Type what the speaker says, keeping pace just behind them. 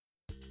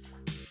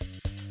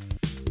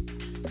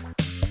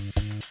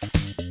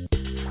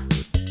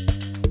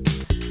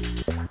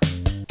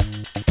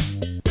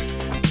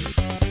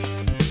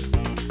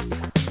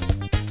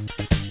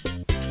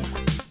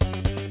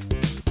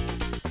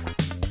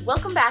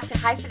Welcome back to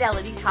High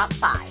Fidelity Top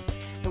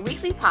 5, the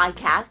weekly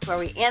podcast where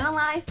we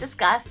analyze,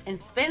 discuss,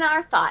 and spin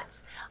our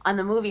thoughts on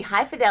the movie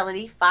High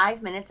Fidelity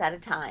 5 minutes at a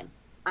time.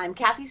 I'm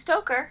Kathy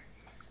Stoker.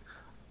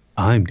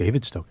 I'm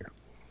David Stoker.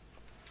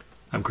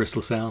 I'm Chris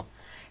LaSalle.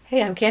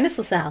 Hey, I'm Candice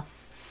LaSalle.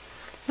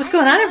 What's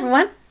going on,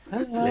 everyone?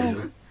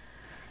 Hello.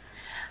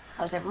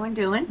 How's everyone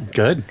doing?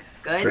 Good.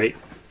 Good. Great.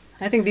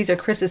 I think these are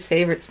Chris's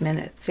favorite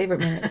minutes.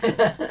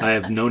 I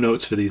have no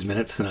notes for these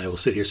minutes, and I will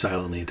sit here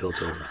silently until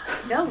it's over.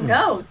 No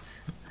notes.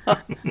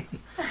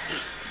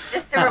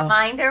 Just a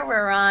reminder,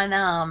 we're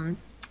on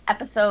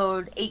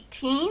episode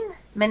 18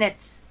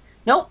 minutes.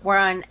 Nope, we're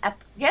on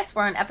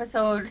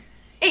episode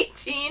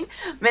 18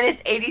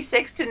 minutes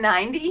 86 to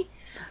 90,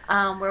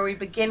 where we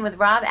begin with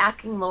Rob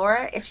asking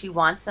Laura if she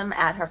wants him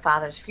at her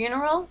father's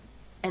funeral,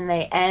 and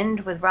they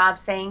end with Rob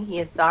saying he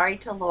is sorry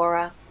to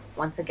Laura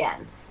once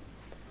again.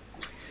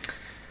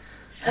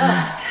 So,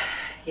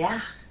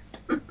 yeah.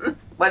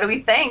 What do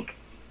we think?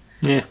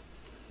 Yeah.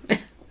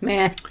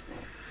 Man.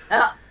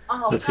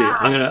 Let's see.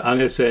 I'm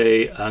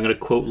gonna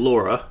quote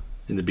Laura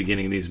in the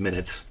beginning of these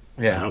minutes.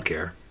 Yeah. I don't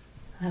care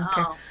I don't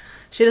care.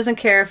 She doesn't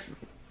care if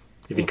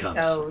if he comes.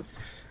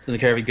 Doesn't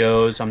care if he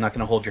goes. I'm not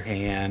going to hold your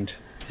hand.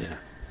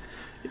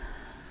 Yeah.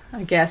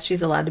 I guess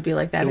she's allowed to be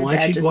like that. Then Her why'd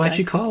dad just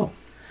she died. call him?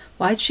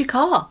 Why'd she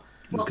call?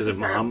 Well, Because of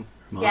her- mom.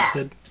 Mom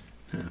Yes.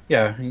 said.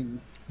 Yeah,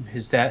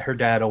 her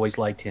dad always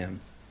liked him.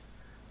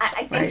 I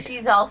think Right.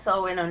 she's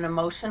also in an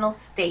emotional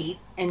state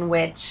in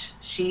which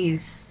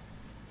she's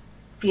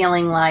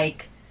feeling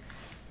like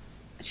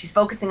she's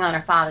focusing on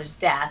her father's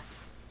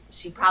death.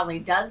 She probably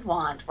does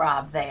want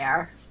Rob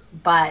there,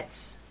 but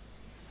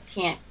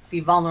can't be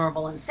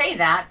vulnerable and say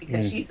that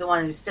because she's the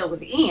one who's still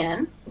with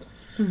Ian.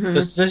 Mm-hmm.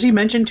 Does he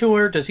mention to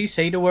her? Does he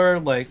say to her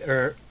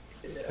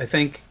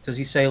does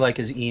he say like,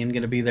 is Ian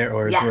going to be there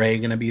or is Yes. Ray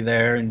going to be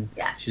there? And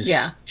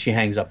Yes. she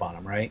hangs up on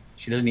him, right?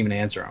 She doesn't even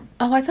answer him.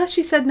 Oh, I thought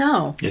she said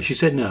no. Yeah, she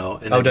said no.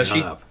 And Oh, then does hung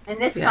she? Up. In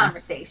this Yeah.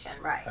 conversation,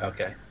 right.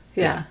 Okay.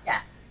 Yeah.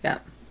 Yes. Yeah.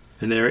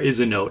 And there is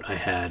a note I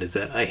had is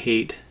that I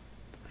hate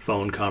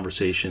phone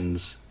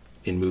conversations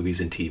in movies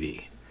and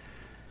TV.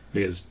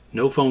 Because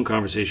no phone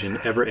conversation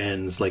ever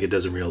ends like it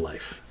does in real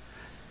life.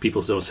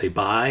 People don't say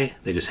bye,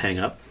 they just hang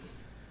up,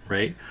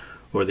 right?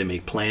 Or they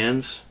make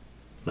plans,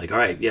 like, all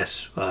right,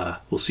 yes,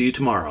 we'll see you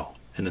tomorrow.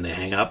 And then they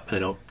hang up and they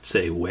don't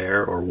say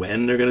where or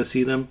when they're going to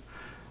see them.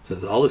 So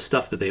there's all this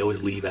stuff that they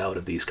always leave out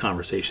of these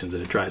conversations,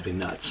 and it drives me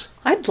nuts.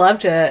 I'd love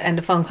to end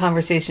a phone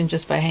conversation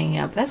just by hanging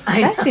up. That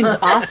seems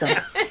awesome.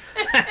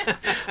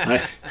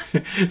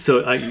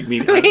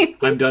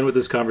 I'm done with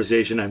this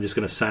conversation. I'm just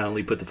going to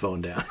silently put the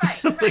phone down.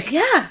 Right.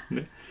 Yeah.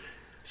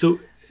 So,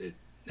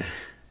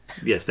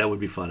 yes, that would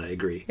be fun. I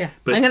agree. Yeah.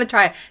 But I'm going to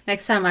try it.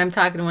 Next time I'm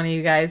talking to one of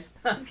you guys.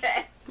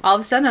 Okay. All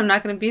of a sudden, I'm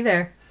not going to be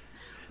there.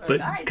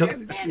 But All right, co-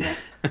 there's Candace.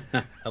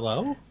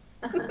 Hello?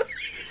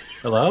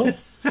 Hello?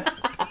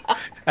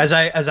 As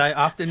I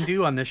often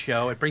do on this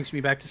show, it brings me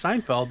back to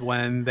Seinfeld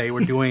when they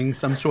were doing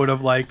some sort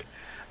of like,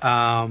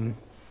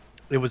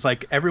 it was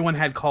like everyone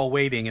had call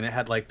waiting and it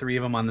had like three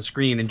of them on the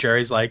screen and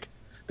Jerry's like,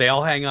 they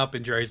all hang up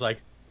and Jerry's like,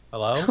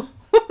 hello?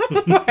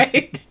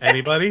 Right.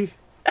 Anybody?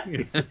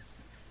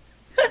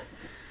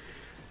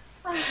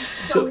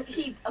 So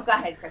go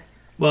ahead, Chris.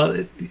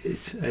 well,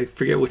 I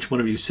forget which one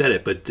of you said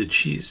it, but did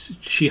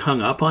she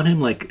hung up on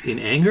him like in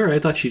anger? I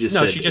thought she just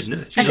No, said she just- I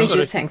just think she sort of-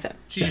 just hangs up.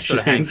 She Yeah, just she sort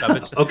of hangs hangs up. up.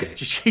 It's, Okay.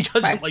 She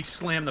doesn't Right. like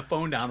slam the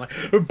phone down like,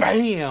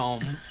 bam.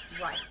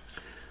 Right.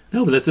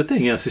 No, but that's the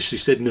thing. So she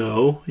said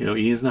no.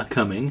 Ian's not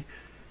coming,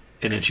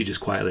 and then she just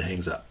quietly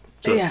hangs up.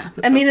 So, Yeah.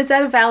 I mean, is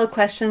that a valid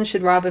question?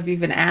 Should Rob have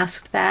even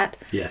asked that?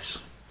 yes,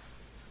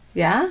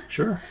 Yeah?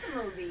 sure.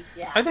 Movie.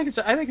 Yeah. I think it's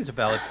a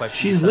valid question.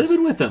 She's because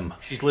living with him.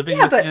 She's living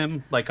Yeah, with but-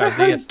 him. Like But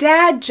her Isaiah.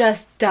 dad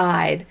just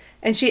died,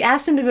 and she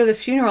asked him to go to the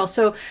funeral,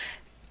 so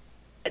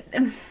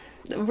it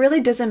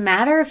really doesn't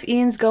matter if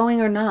Ian's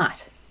going or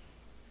not.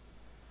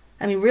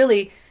 I mean,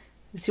 really,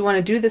 does he want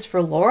to do this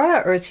for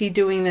Laura, or is he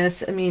doing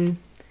this, I mean,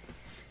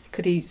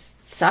 could he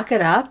suck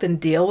it up and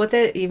deal with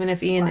it, even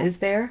if Ian is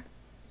there?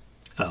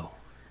 Oh,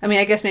 I mean,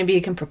 I guess maybe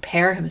he can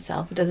prepare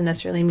himself. It doesn't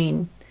necessarily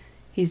mean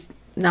he's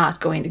not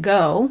going to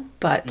go,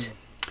 but...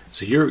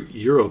 so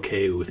you're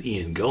okay with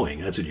Ian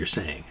going? That's what you're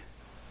saying.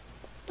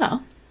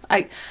 Well,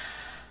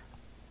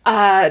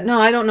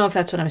 no, I don't know if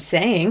that's what I'm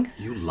saying.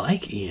 You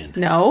like Ian?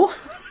 No.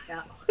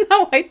 No.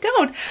 No, I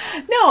don't.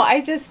 No,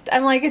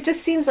 I'm like, it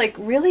just seems like,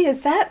 really, it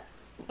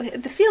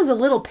feels a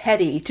little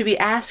petty to be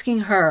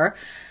asking her,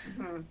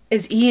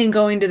 is Ian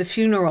going to the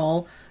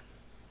funeral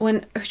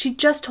when she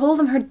just told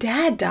him her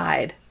dad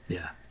died?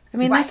 Yeah. I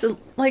mean, Right. that's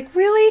like,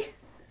 really?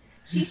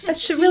 She That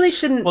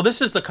shouldn't. Well,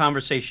 this is the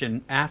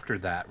conversation after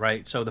that,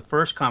 right? So the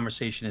first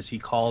conversation is he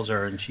calls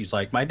her and she's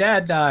like, my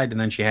dad died, and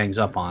then she hangs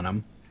up on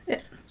him. Yeah.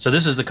 So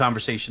this is the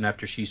conversation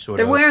after she sort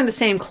They're of... wearing the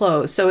same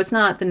clothes, so it's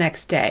not the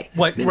next day.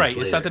 What, minutes right, it's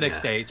later, not the next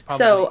yeah. day. It's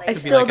probably... So it I could be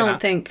still like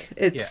don't think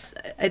it's.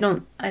 I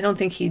don't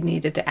think he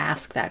needed to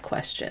ask that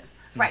question.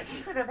 Right.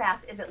 You could have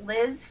asked, is it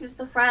Liz who's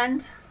the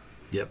friend?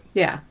 Yep.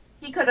 Yeah.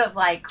 he could have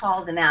like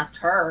called and asked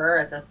her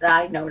as a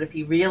side note if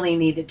he really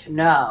needed to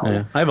know.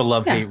 Yeah. I have a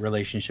love-hate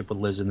relationship with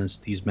Liz in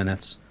these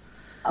minutes.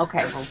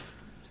 Okay, well,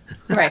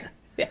 Right.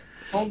 Yeah.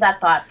 hold that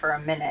thought for a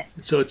minute.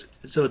 So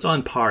it's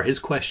on par. His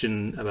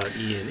question about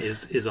Ian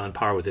is on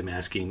par with him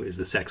asking, "Is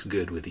the sex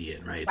good with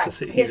Ian?" Right? Right. He's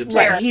His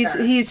Right. obsessed.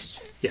 He's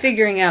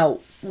figuring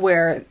out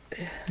where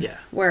Yeah.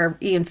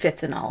 Ian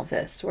fits in all of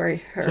this. Where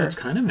her. So it's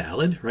kind of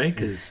valid, right?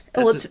 Because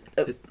Well, it's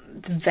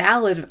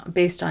valid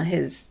based on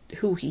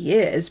who he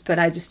is, but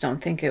I just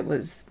don't think it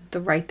was the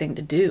right thing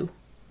to do.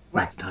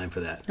 not the time for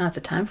that. Not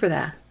the time for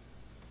that.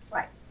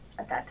 Right,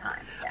 at that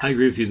time. Yeah. I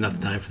agree with you. It's not the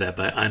time for that,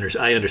 but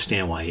I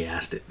understand why he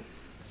asked it.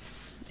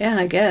 Yeah,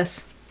 I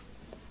guess.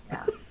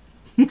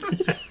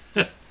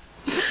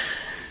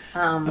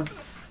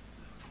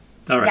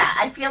 All right. Yeah,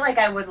 I feel like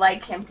I would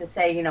like him to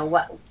say, you know,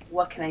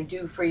 what can I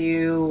do for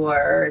you,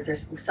 or is there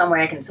some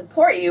way I can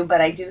support you?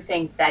 But I do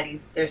think that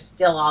there's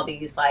still all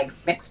these like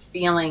mixed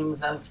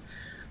feelings of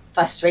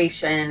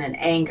frustration and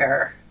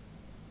anger.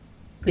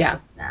 Yeah.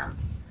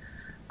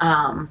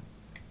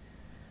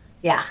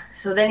 Yeah.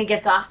 So then he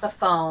gets off the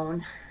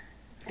phone,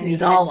 And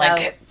he's all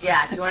like, notes.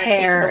 Yeah. Do you his want to take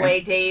hair. it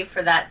away, Dave,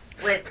 for that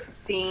split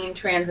scene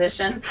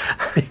transition?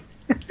 I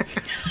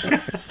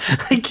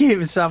can't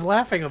even stop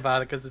laughing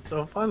about it because it's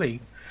so funny.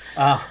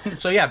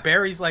 So yeah,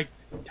 Barry's like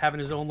having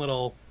his own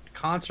little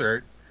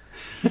concert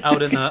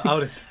out in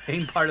the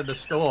main part of the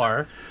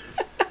store,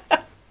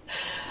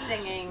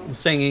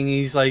 Singing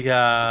He's like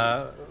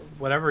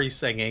whatever he's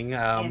singing.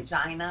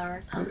 angina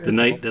or something.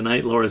 The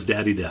night Laura's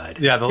daddy died.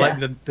 Yeah,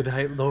 Yeah. the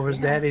night Laura's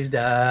daddy's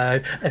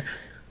died.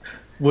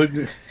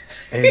 Would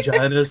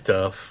angina's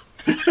tough.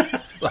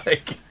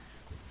 Like,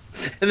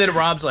 and then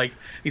Rob's like,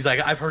 he's like,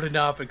 I've heard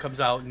enough, and comes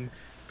out and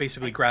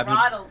basically grabs him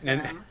Throttles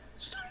and him.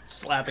 starts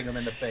slapping him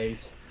in the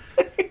face.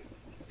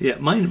 Yeah,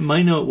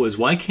 my note was,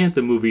 why can't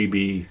the movie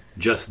be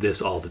just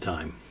this all the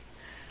time?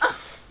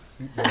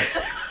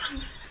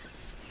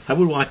 I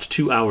would watch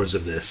 2 hours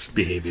of this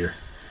behavior.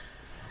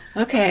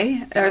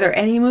 Okay. Are there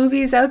any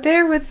movies out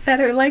there that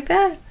are like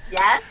that?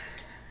 Yes.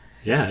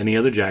 Yeah, any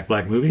other Jack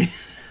Black movie?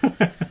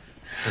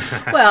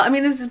 Well, I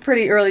mean, this is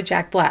pretty early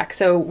Jack Black,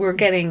 so we're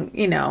getting,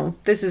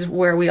 this is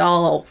where we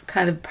all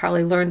kind of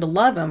probably learn to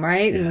love him,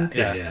 right? And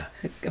Yeah.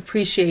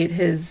 appreciate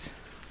his,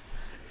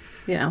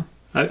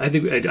 I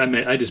think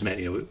I just meant,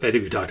 I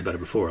think we talked about it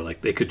before.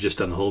 Like, they could just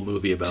done the whole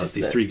movie about Just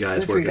these the three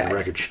guys three working in a guys.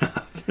 record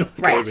shop. Like, I would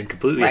Right. have been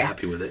completely Right.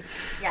 happy with it.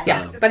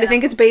 Yeah. But I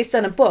think it's based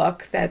on a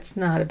book that's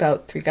not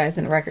about three guys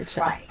in a record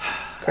shop. Right.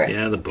 Chris.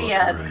 Yeah, the book, Be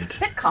a right.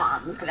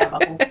 sitcom. You could have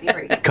a whole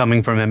series.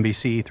 Coming from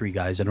NBC, three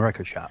guys in a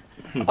record shop.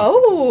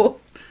 Oh,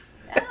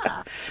 Yeah.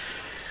 So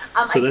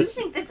I do that's-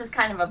 think this is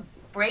kind of a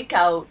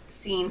breakout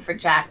scene for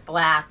Jack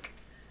Black,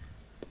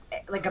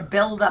 like a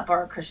build-up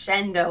or a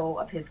crescendo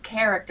of his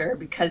character,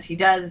 because he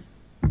does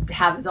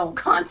have his own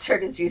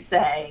concert, as you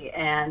say,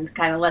 and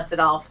kind of lets it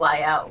all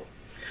fly out.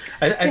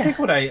 I think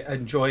what I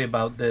enjoy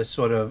about this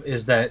sort of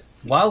is that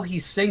while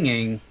he's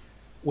singing,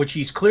 which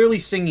he's clearly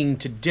singing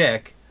to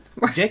Dick,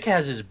 Dick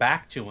has his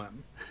back to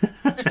him.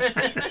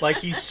 Like,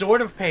 he's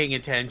sort of paying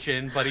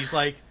attention, but he's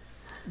like,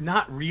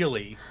 not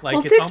really. Like,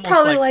 well, it's Dick's almost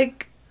probably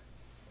like,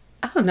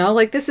 I don't know,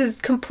 like this is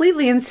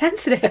completely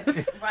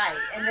insensitive. Right,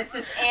 and this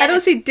is... I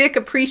don't see Dick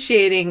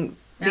appreciating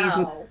these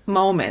No.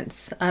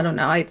 moments. I don't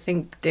know. I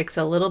think Dick's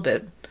a little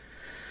bit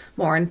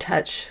more in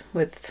touch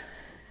with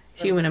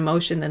human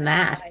emotion than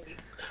that. Right.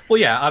 Well,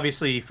 yeah,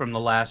 obviously from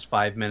the last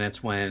 5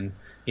 minutes when,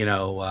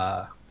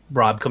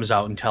 Rob comes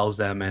out and tells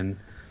them, and,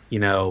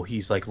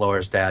 he's like,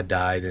 Laura's dad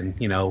died, and,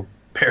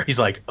 Barry's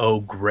like, oh,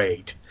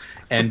 great.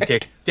 And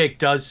Right. Dick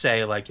does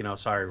say, like,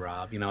 sorry,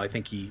 Rob. I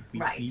think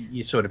Right.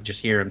 you sort of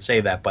just hear him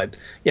say that. But,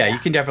 yeah, you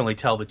can definitely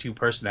tell the two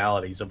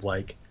personalities of,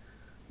 like,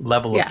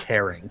 level Yeah. of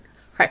caring.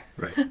 Right.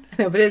 Right. I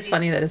know, but it's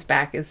funny that his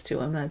back is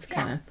to him. That's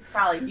kind Yeah, of it's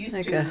probably used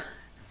like to... a...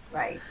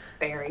 Right,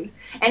 Barry.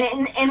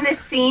 And in this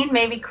scene,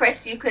 maybe,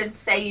 Chris, you could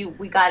say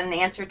we got an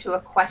answer to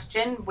a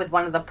question with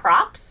one of the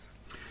props.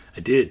 I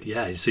did,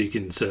 yeah.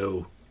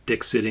 So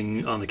Dick's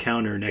sitting on the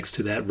counter next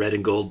to that red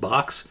and gold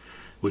box,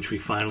 which we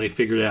finally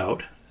figured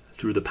out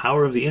through the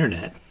power of the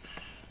internet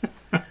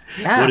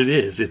Yeah. what it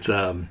is. It's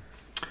a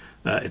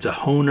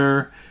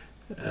Hohner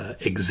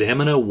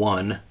Examina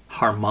 1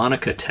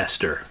 harmonica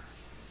tester.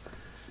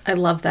 I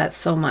love that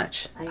so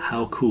much.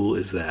 How cool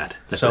is that?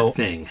 That's So- a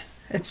thing.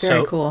 It's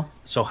very So- cool.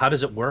 So how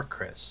does it work,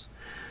 Chris?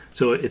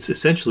 So it's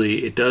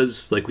essentially, it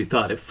does like we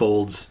thought. It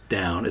folds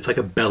down. It's like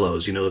a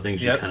bellows. The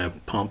things Yep. you kind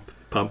of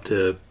pump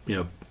to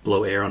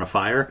blow air on a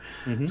fire.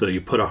 So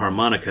you put a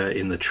harmonica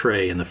in the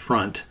tray in the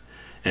front,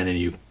 and then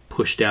you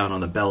push down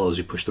on the bellows.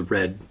 You push the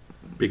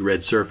big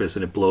red surface,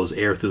 and it blows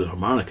air through the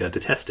harmonica to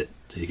test it,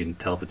 so you can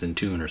tell if it's in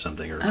tune or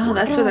something. Oh,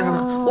 that's where they're...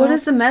 What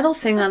does the metal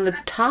thing on the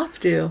top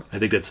do? I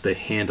think that's the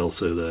handle.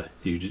 So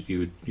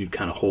you'd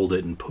kind of hold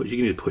it and push. You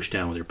can either push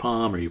down with your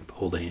palm or you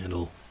hold the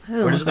handle.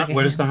 Oh, Where does like a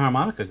where does hand. the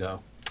harmonica go?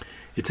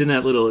 It's in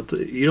that little.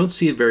 You don't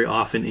see it very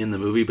often in the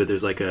movie, but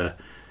there's like a.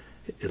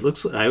 It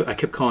looks. I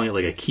kept calling it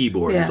like a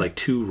keyboard. Yeah. There's like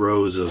two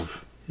rows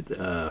of,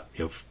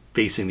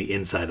 facing the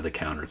inside of the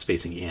counter. It's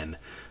facing in,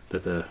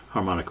 the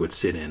harmonica would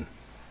sit in.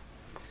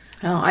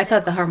 Oh, I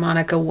thought the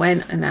harmonica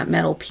went in that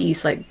metal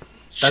piece, like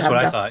That's shoved what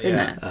I up thought, in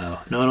yeah.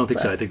 that. No, I don't think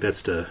so. I think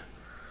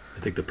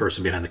the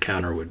person behind the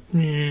counter would.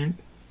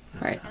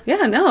 Right.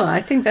 Yeah, no,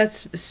 I think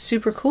that's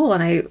super cool.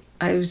 And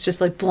I was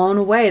just like blown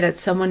away that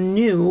someone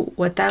knew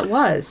what that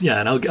was. Yeah,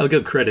 and I'll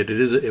give credit.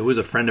 It was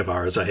a friend of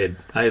ours. I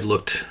had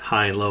looked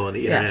high and low on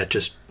the internet,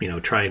 just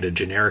trying to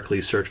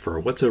generically search for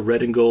what's a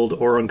red and gold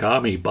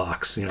origami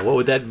box. What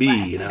would that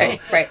be?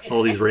 Right.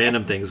 All these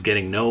random things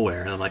getting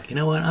nowhere, and I'm like, you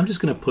know what? I'm just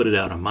going to put it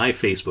out on my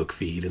Facebook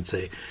feed and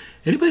say,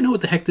 anybody know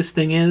what the heck this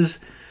thing is?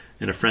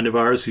 And a friend of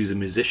ours who's a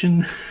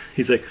musician,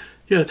 he's like,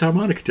 yeah, it's a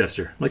harmonica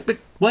tester. I'm like, but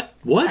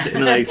what? And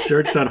then I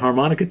searched on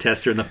harmonica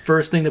tester, and the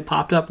first thing that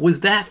popped up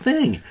was that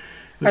thing.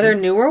 Are there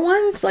newer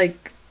ones,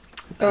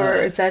 or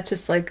is that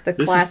just like the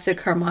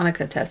classic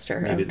harmonica tester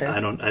Maybe out there?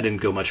 I didn't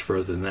go much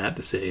further than that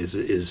to say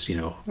is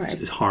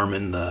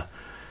Harman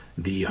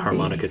the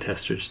harmonica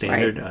tester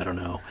standard. Right. I don't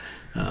know,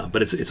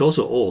 but it's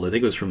also old. I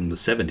think it was from the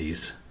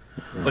 70s.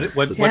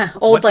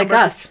 Old like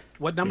us.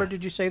 What number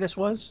did you say this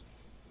was?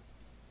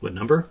 What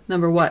number?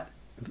 Number what?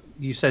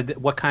 You said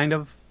what kind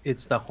of?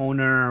 It's the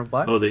Hohner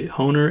what? Oh, the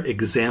Hohner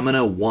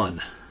Examina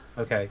 1.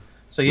 Okay.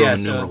 So yeah,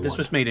 Roman numeral this 1.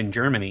 was made in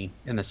Germany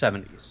in the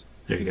 70s.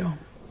 There you go.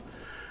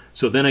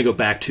 So then I go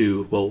back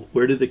to, well,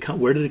 where did it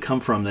come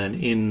from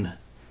then?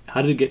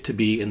 How did it get to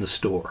be in the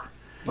store?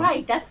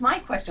 Right, that's my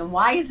question.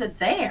 Why is it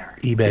there?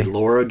 Did eBay.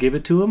 Laura give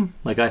it to him?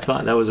 Like I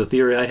thought that was a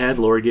theory I had.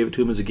 Laura gave it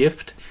to him as a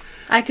gift.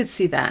 I could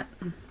see that.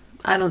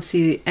 I don't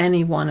see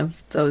any one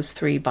of those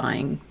three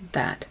buying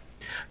that.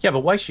 Yeah,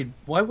 but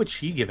why would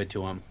she give it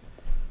to him?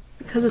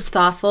 Because it's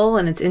thoughtful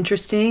and it's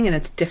interesting and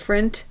it's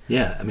different.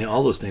 Yeah, I mean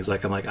all those things.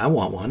 I'm like, I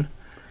want one,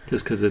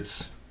 just because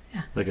it's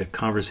like a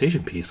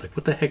conversation piece. Like,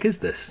 what the heck is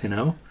this?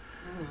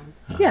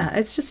 Yeah,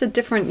 it's just a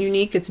different,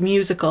 unique. It's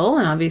musical,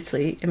 and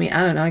obviously, I mean,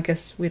 I don't know. I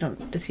guess we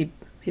don't.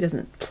 He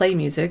doesn't play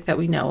music that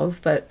we know of,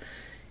 but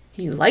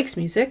he likes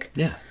music.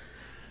 Yeah,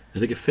 I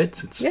think it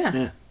fits. It's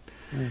Yeah.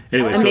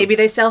 Anyway, And maybe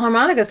they sell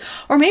harmonicas,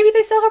 or maybe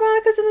they sell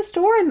harmonicas in the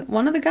store, and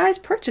one of the guys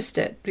purchased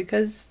it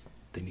because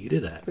they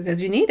needed that.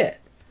 you need it.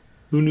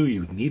 Who knew you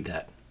would need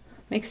that?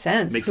 Makes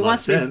sense. Makes Who a lot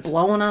wants of to sense. be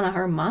blowing on a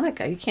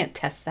harmonica? You can't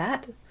test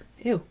that.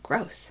 Ew,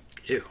 gross.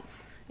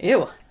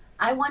 Ew.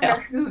 I wonder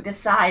who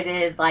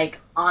decided,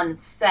 on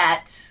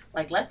set,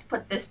 let's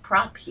put this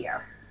prop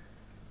here.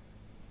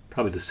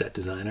 Probably the set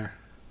designer.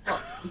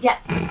 Yeah,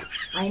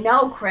 I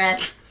know,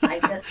 Chris. I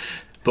just...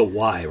 But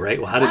why,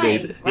 right? Well, how did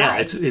they? Yeah,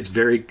 Right. it's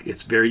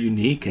very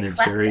unique and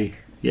it's very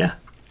I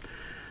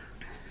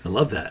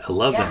love that. I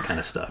love that kind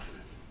of stuff.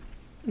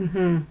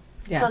 Mm-hmm.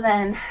 Yeah. So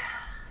then,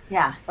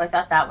 so I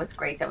thought that was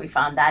great that we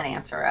found that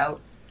answer out.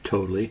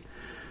 Totally.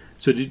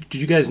 So did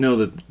you guys know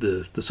that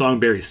the song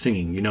Barry's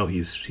singing?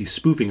 He's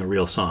spoofing a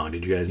real song.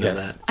 Did you guys know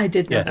that? I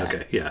did know Yes. that.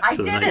 Okay, yeah. I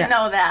So the didn't night-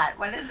 know that.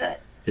 What is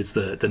it? It's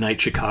the night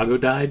Chicago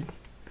died.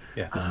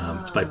 Yeah.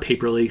 It's by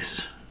Paper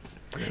Lace.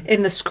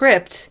 In the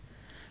script,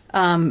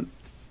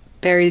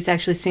 Barry's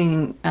actually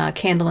singing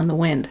 "Candle in the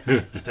Wind,"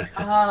 Oh,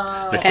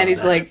 I saw and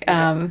he's that.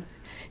 like,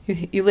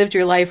 "You lived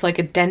your life like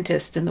a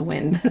dentist in the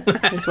wind,"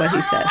 is what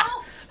he says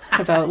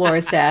about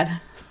Laura's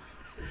dad.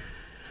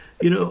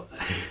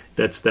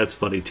 That's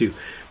funny too.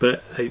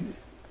 But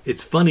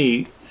it's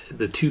funny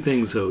the two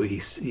things. So he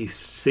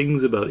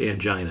sings about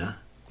angina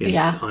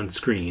on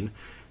screen.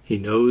 He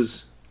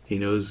knows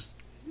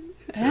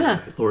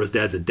Laura's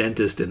dad's a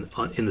dentist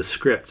in the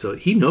script, so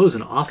he knows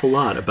an awful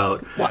lot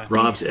about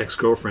Rob's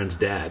ex-girlfriend's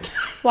dad.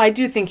 Well, I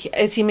do think,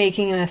 is he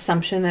making an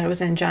assumption that it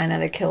was angina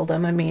that killed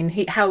him? I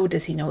mean, how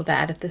does he know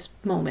that at this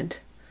moment?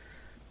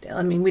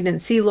 I mean, we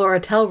didn't see Laura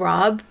tell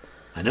Rob.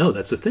 I know,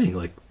 that's the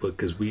thing,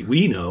 because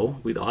we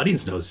know, the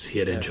audience knows he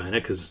had angina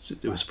because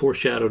it was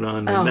foreshadowed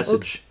on the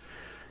message.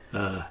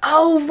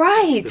 Oh,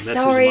 right. message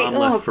Sorry. Mom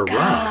left for Rob.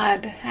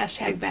 God.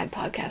 Hashtag bad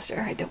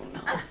podcaster. I don't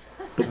know.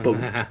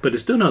 But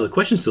it's still not, the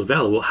question's still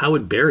valid. Well, how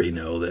would Barry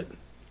know that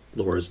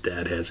Laura's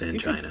dad has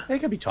angina? They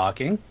could be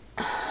talking.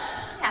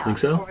 yeah. Think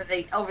so? Over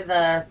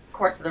the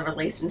course of the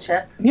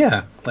relationship.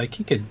 Yeah,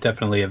 he could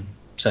definitely have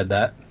said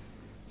that.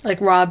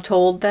 Like Rob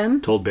told them?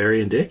 Told Barry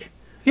and Dick?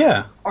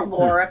 Yeah. Or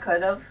Laura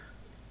could have.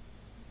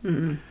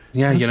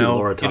 Yeah, I see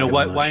Laura talking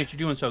why much. aren't you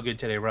doing so good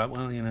today, Rob?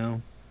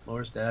 Well,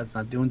 Laura's dad's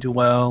not doing too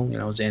well.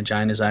 His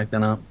angina's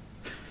acting up.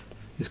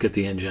 He's got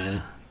the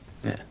angina.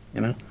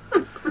 Yeah,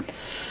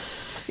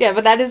 Yeah,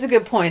 but that is a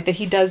good point that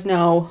he does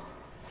know.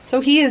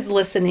 So he is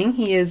listening.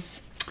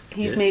 He's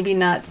maybe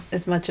not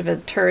as much of a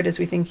turd as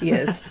we think he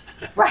is.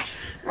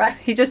 Right.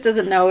 He just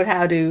doesn't know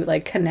how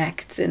to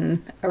connect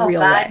in a real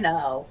God, way.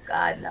 no.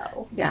 God,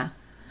 no. Yeah.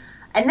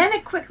 And then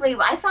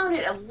I found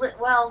it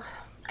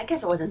I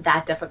guess it wasn't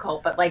that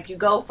difficult, but you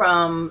go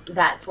from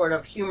that sort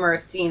of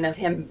humorous scene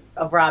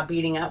of Rob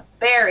beating up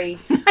Barry.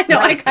 I know,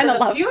 I kind of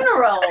the love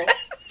funeral.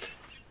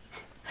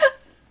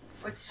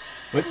 Which,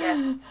 What? I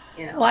guess,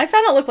 Well, I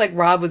found it looked like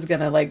Rob was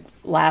going to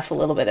laugh a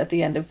little bit at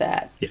the end of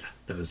that. Yeah,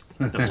 that was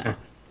fun.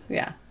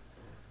 Yeah.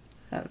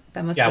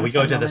 That must Yeah, have we been a go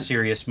fun to the moment.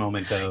 serious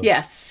moment of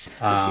Yes,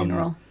 the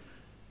funeral.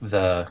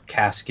 the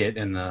casket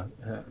and the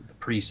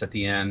priest at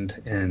the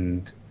end,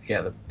 and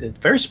it's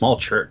very small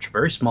church,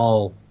 very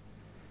small.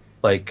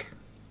 Like,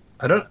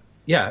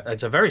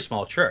 it's a very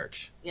small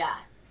church. Yeah.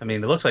 I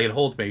mean, it looks like it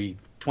holds maybe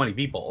 20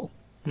 people.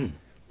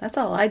 That's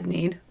all I'd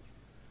need.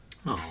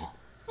 Oh,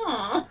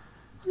 Aw.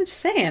 I'm just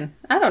saying.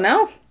 I don't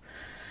know.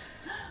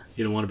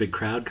 you don't want a big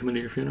crowd coming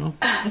to your funeral?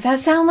 Does that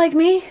sound like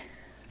me?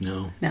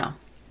 No. No.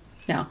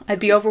 I'd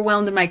be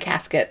overwhelmed in my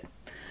casket.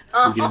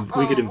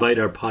 We could invite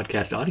our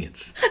podcast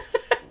audience.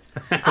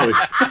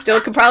 I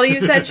still could probably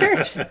use that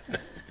church.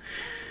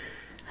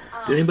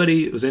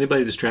 Was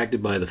anybody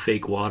distracted by the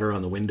fake water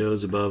on the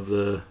windows above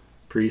the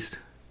priest?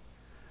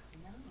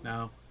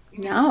 No.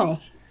 No.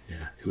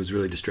 Yeah, it was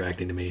really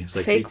distracting to me. It's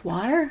like Fake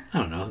water? I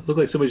don't know. It looked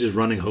like somebody's just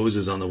running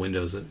hoses on the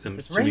windows. I'm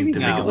assuming raining to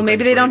make out. it look Well,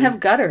 maybe like they it's don't raining. have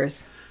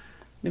gutters.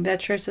 Maybe that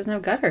church doesn't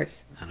have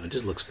gutters. I don't know. It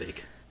just looks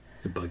fake.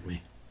 It bugged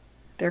me.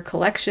 Their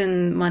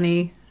collection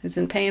money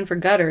isn't paying for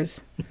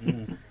gutters.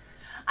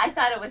 I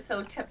thought it was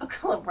so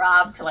typical of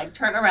Rob to like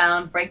turn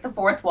around, break the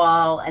fourth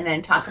wall, and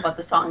then talk about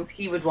the songs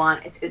he would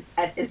want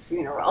at his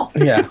funeral.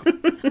 Yeah.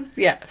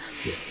 Yeah.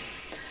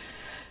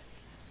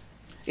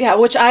 Yeah,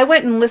 which I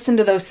went and listened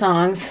to those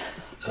songs.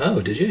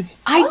 Oh, did you?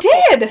 I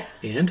did!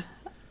 And?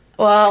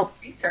 Well,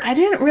 Research. I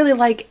didn't really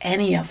like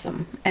any of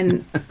them.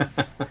 And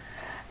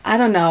I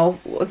don't know.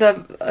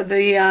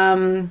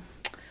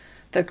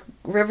 The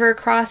river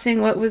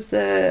crossing, what was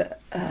the...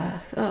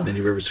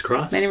 Many Rivers to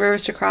Cross? Many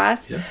Rivers to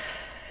Cross? Yeah.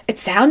 It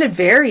sounded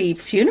very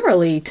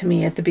funeral-y to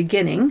me at the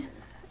beginning.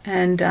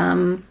 And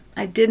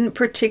I didn't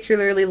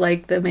particularly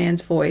like the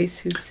man's voice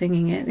who's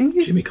singing it.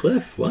 Jimmy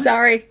Cliff? What?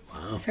 Sorry.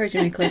 Wow. Sorry,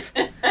 Jimmy Cliff.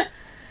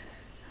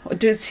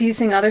 Does he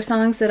sing other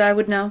songs that I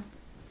would know?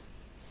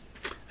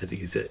 I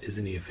think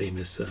isn't he a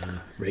famous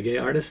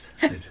reggae artist?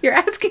 You're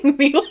asking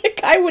me like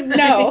I would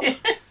know.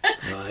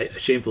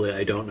 Shamefully,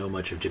 I don't know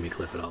much of Jimmy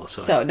Cliff at all.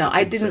 So, no,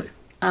 I couldn't didn't.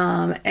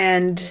 say.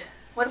 And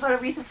What about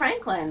Aretha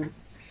Franklin?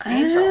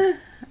 Angel.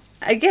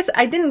 I guess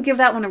I didn't give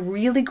that one a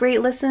really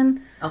great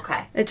listen.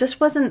 Okay. It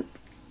just wasn't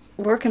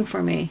working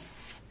for me.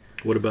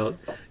 What about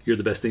You're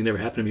the Best Thing That Ever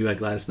Happened to Me by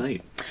Gladys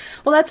Knight?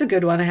 Well, that's a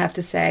good one, I have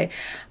to say.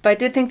 But I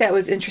did think that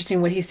was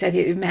interesting what he said.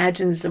 He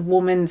imagines a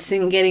woman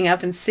getting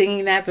up and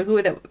singing that, but who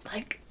would that,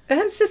 like,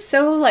 that's just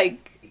so,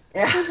 like,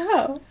 I don't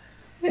know.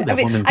 Would I that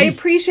mean, woman I be?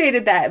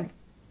 appreciated that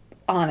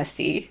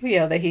honesty,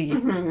 that he,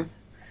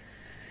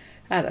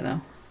 I don't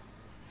know.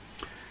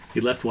 He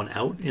left one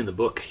out in the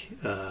book.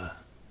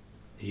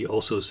 He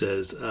also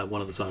says one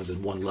of the songs is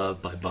One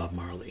Love by Bob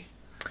Marley,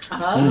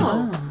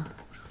 Oh.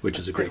 which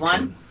is a great Good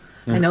one.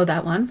 tune. I know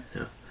that one.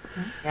 Yeah.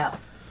 Yeah.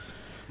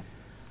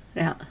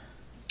 Yeah.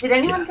 Did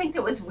anyone Yeah. think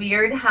it was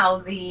weird how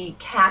the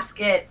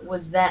casket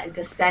was that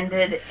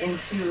descended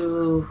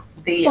into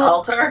the Well,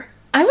 altar?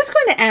 I was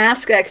going to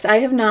ask that because I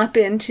have not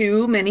been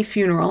to many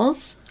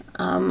funerals.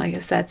 I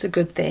guess that's a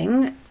good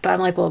thing. But I'm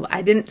like, well,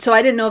 I didn't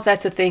know if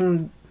that's a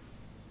thing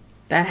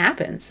that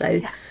happens.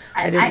 I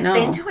didn't know.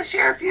 I've been to a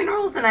share of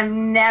funerals and I've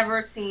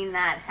never seen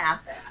that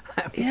happen.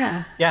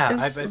 Yeah. Yeah, It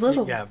was I've a been,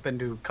 little- I've been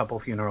to a couple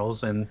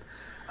funerals, and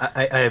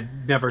I've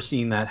never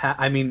seen that.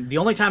 I mean, the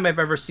only time I've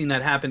ever seen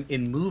that happen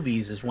in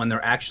movies is when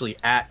they're actually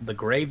at the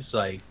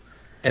gravesite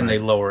and they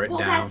lower it Well,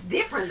 down. that's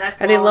different. That's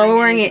Are they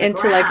lowering it the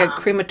into like a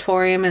ground.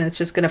 crematorium and it's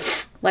just going to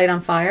light on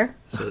fire?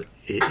 So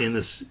in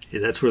this,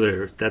 that's where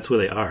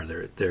they are.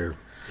 They're.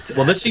 It's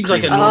Well, at this the seems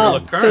like a crematorium. normal Oh,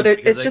 occurrence. so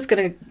because it's they- just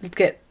going to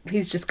get.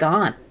 He's just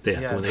gone.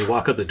 Yeah. When they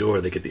walk out the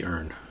door, they get the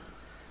urn.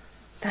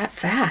 That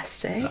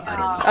fast, eh? I don't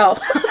know.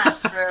 Oh,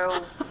 That's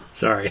true.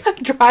 Sorry.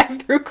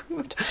 drive through.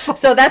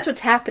 So that's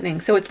what's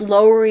happening. So it's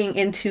lowering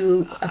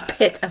into a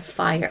pit of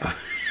fire.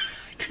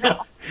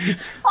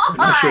 I'm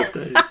not sure if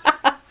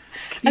that-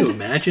 Can you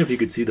imagine if you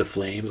could see the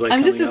flames? Like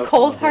I'm just coming as out from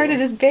the cold-hearted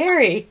hole? as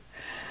Barry.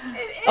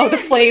 Oh, the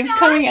flames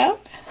coming out.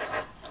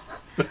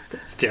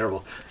 That's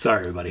terrible. Sorry,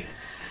 everybody.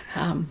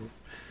 And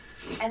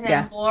then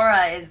Yeah.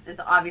 Laura is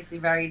obviously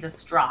very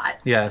distraught.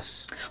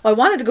 Yes. Well, I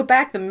wanted to go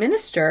back. The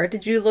minister.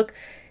 Did you look?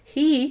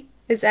 He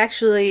is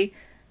actually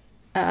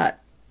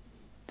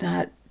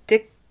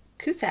Dick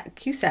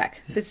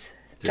Cusack. Is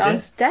Their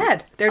John's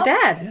dad. Their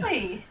dad.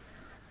 Really?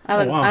 I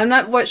don't, Oh, wow. I'm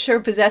not what sure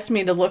possessed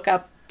me to look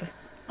up.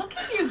 Look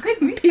at you.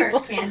 Good research, People.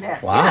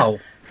 Candace. Wow.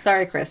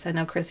 Sorry, Chris. I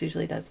know Chris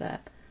usually does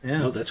that,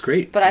 Yeah. Oh, that's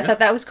great. but I Yeah, thought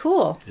that was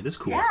cool. it is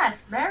cool.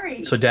 Yes,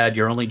 very. So, Dad,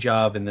 your only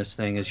job in this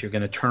thing is you're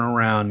going to turn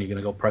around, you're going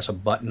to go press a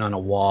button on a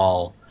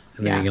wall,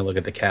 and then Yeah. you're going to look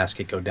at the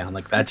casket go down.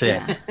 Like, that's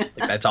it. Yeah. Like,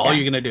 that's all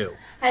you're going to do.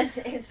 Has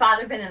his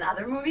father been in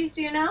other movies,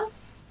 do you know?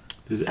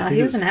 I think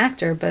He was there's- an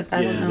actor, but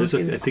I don't know if there's he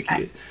I was. think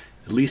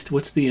at least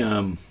what's the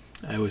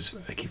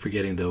I keep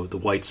forgetting the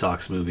White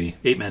Sox movie,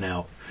 8 Men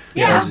Out.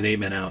 Yeah. He was in 8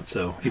 Men Out.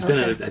 So he's been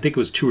in Okay. I think it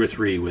was 2 or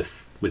 3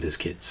 with his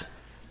kids.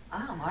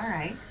 Oh, all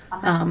right.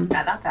 I'll have to look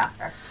that up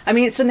after. I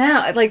mean, so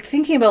now, like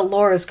thinking about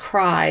Laura's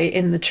cry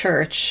in the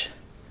church,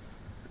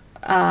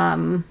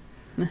 I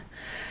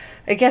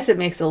guess it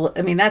makes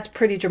I mean, that's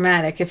pretty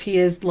dramatic. If he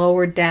is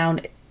lowered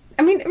down,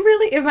 I mean,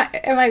 really,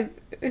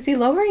 is he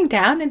lowering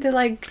down into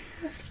like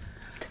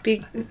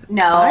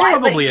No,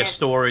 Probably a wouldn't.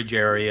 storage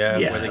area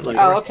Yeah, where they keep like-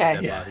 Oh, the okay.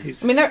 dead Yeah,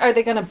 bodies. I mean, are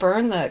they going to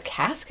burn the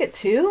casket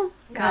too?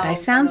 God, I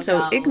sound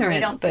so ignorant. They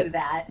don't but do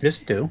that. Yes,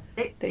 do.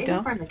 They don't?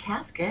 don't burn the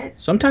casket.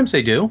 Sometimes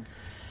they do.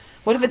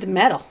 what if it's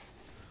metal?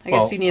 I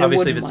Well, guess you need a obviously,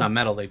 wooden if it's one. not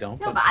metal, they don't.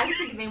 No, but I was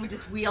thinking they would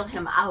just wheel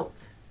him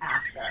out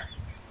after.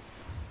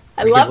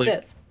 I love believe-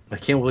 this. I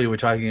can't believe we're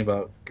talking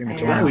about I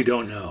know. Why we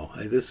don't know.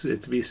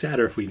 It'd be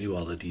sadder if we knew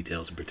all the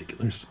details and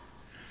particulars.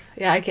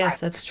 Yeah, I guess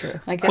that's true.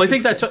 I guess Well, I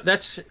think it's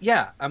that's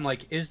yeah. I'm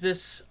like, is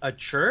this a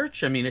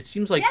church? I mean, it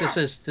seems like Yeah.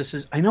 this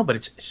is. I know, but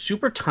it's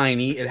super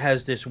tiny. It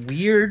has this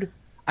weird.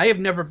 I have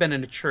never been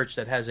in a church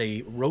that has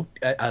a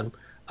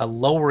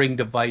lowering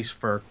device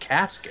for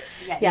caskets.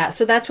 Yeah,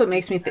 so that's what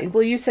makes me think.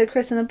 Well, you said,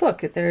 Chris, in the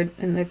book that they're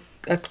in the.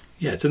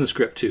 Yeah, it's in the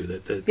script too.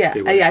 That Yeah,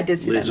 they I did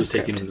see that Liz in was the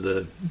taking script.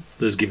 him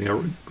to Liz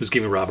was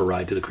giving Rob a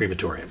ride to the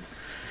crematorium.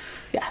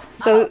 Yeah.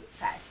 So Okay.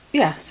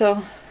 yeah.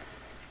 So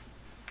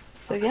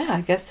yeah.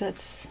 I guess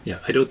that's. Yeah,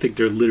 I don't think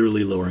they're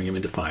literally lowering him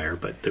into fire,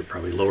 but they're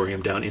probably lowering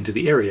him down into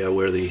the area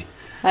where the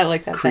I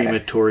like that better.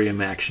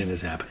 crematorium action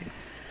is happening.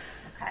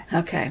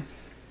 Okay.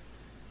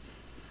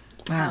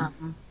 Wow.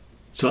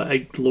 So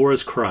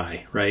Laura's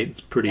cry, right?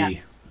 It's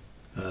pretty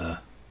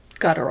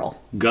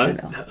Guttural. gut. I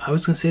know. I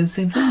was going to say the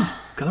same thing.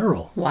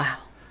 Guttural. Wow.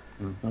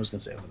 I was gonna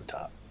say over the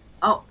top.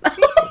 Oh,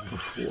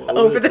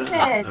 Over the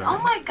Ted, oh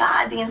my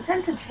God, the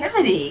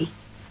insensitivity.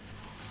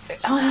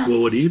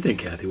 Well, what do you think,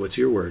 Kathy? What's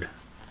your word?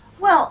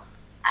 Well,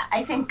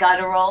 I think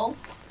guttural,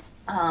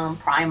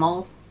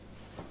 primal,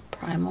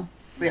 Primal.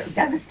 real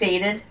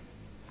devastated.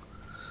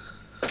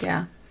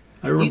 Yeah.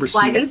 I remember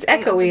Why seeing do you It's say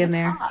echoey over the in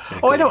there.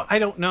 top? Oh, I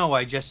don't know.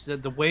 I just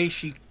the way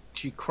she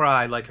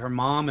cried, like her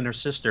mom and her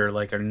sister,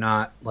 like are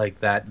not like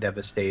that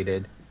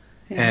devastated,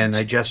 Yeah. and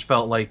I just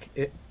felt like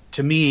it,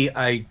 to me,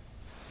 I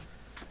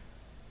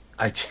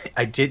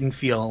didn't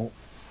feel.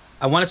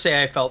 I want to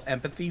say I felt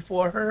empathy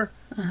for her,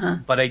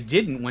 but I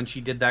didn't when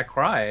she did that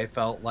cry. I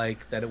felt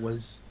like that it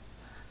was.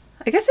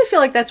 I guess I feel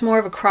like that's more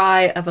of a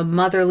cry of a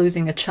mother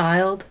losing a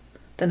child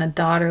than a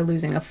daughter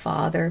losing a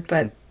father,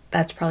 but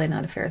that's probably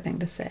not a fair thing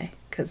to say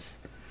because.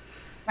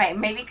 Right,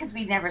 maybe because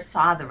we never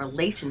saw the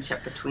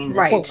relationship between the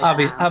Right. two. Well, of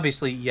them.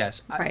 obviously,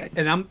 yes. Right.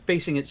 And I'm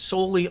basing it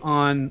solely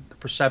on the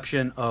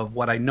perception of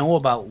what I know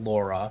about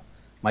Laura,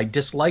 my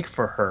dislike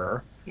for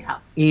her, Yeah.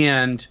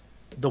 and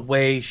the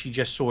way she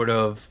sort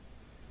of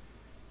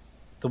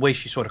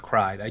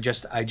cried. I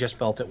just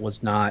felt it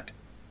was not.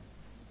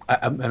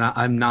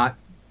 I'm not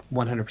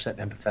 100%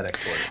 empathetic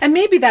toward it. And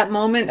maybe that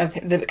moment of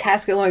the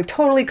casket lowering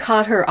totally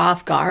caught her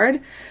off guard.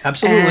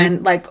 Absolutely.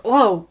 And like,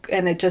 whoa,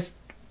 and it just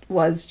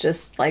was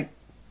just like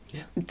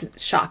Yeah.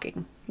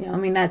 shocking. You know, I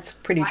mean, that's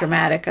pretty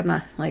dramatic. I'm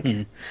not like,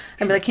 I'd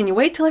be like, can you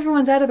wait till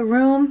everyone's out of the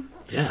room?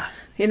 Yeah.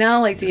 You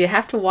know, like, do you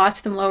have to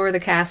watch them lower the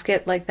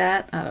casket like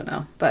that? I don't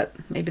know. But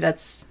maybe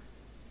that's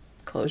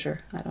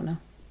closure. I don't know.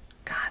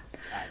 God,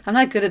 I'm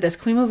not good at this.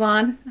 Can we move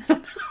on?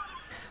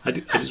 I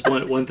just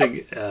want one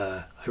thing.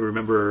 I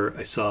remember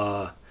I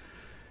saw.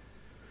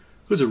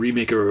 It was a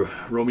remake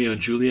of Romeo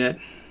and Juliet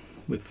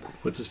with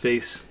what's his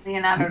face?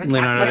 Leonardo DiCaprio.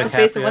 Leonardo What's his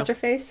face and DiCaprio. what's her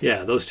face?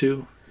 Yeah, those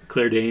two,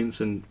 Claire Danes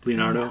and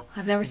Leonardo.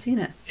 I've never seen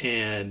it.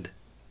 And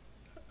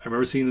I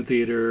remember seeing the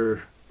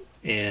theater,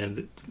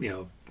 and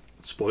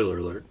spoiler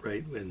alert,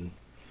 right when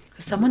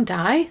Does someone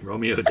die?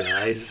 Romeo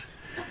dies,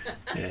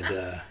 and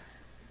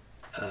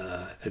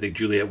I think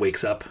Juliet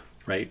wakes up,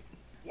 right?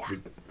 Yeah.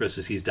 Just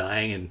as he's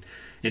dying,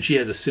 and she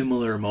has a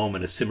similar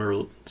moment, a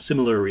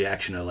similar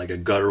reaction, like a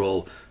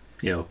guttural,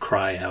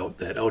 cry out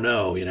that oh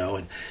no,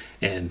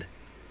 and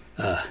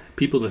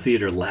people in the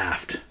theater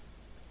laughed.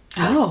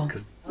 Oh,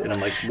 And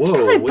I'm like, whoa,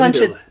 probably a what bunch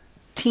did of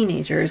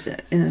teenagers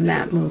in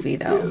that movie,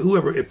 though.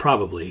 whoever it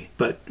probably,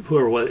 but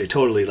whoever was, it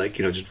totally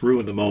just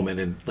ruined the moment,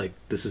 and like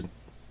this is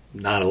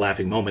not a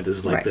laughing moment. This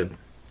is like Right. the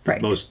Right.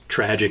 most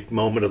tragic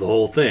moment of the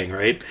whole thing,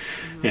 right?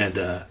 And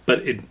but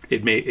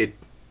it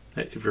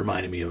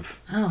reminded me of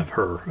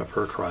her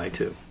cry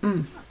too.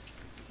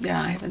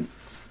 Yeah, I haven't.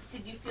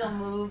 Did you feel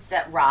moved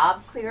that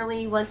Rob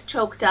clearly was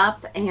choked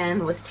up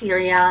and was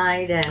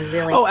teary-eyed and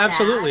really Oh, sad?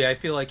 absolutely. I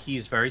feel like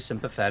he's very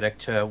sympathetic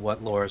to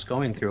what Laura's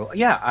going through.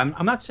 Yeah, I'm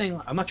not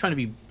trying to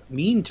be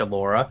mean to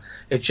Laura.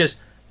 It's just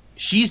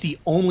she's the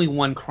only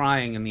one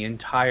crying in the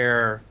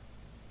entire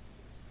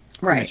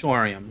Right.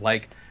 crematorium.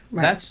 Like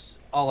Right. that's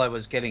all I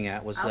was getting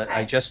at was that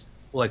I Okay. just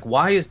like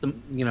why is the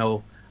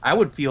I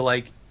would feel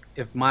like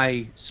if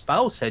my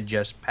spouse had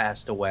just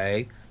passed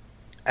away,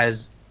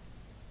 as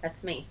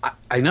That's me.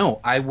 I know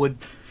I would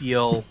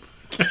feel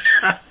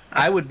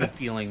I would be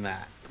feeling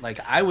that. Like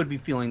I would be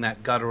feeling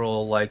that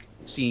guttural, like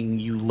seeing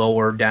you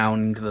lower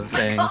down into the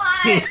thing.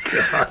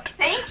 God,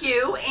 thank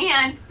you.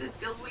 And this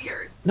feels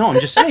weird. No, I'm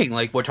just saying,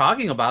 like we're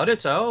talking about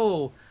it,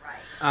 so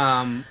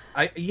Right.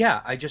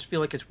 I just feel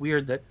like it's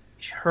weird that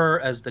her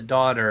as the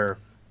daughter,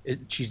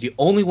 she's the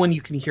only one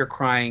you can hear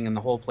crying in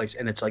the whole place,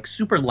 and it's like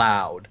super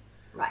loud.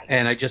 Right.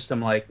 And I just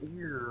am like,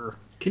 "Ugh."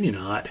 Can you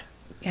not?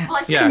 Yeah.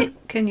 Plus, Yeah.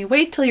 Can you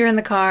wait till you're in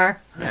the car?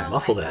 Yeah, Oh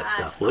muffle my that God,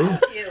 stuff, will you? all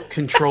of you.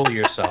 Control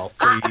yourself,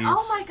 please.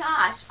 Oh my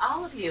gosh,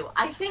 all of you.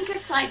 I think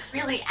it's like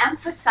really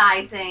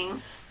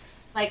emphasizing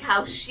like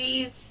how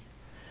she's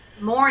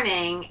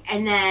mourning,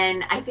 and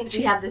then I think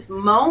we have this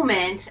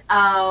moment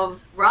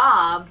of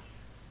Rob,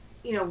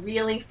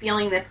 really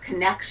feeling this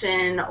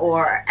connection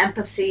or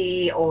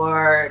empathy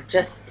or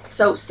just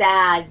so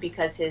sad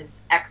because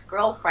his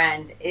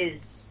ex-girlfriend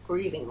is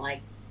grieving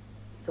like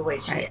the way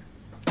she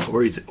is.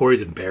 Or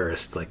he's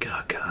embarrassed, like,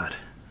 oh God.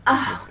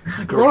 Oh,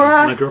 My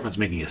girlfriend's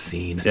making a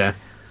scene. Yeah.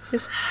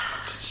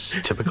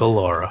 Just typical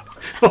Laura.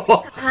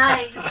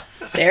 hi.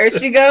 There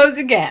she goes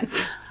again.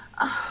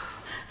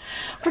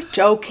 We're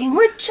joking.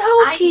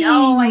 I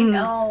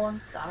know.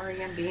 I'm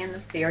sorry. I'm being the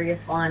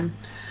serious one.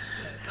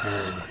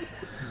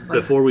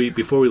 Before we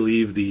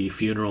leave the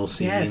funeral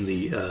scene,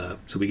 Yes.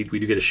 so we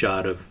do get a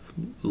shot of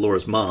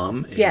Laura's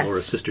mom and Yes.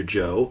 Laura's sister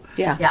Jo.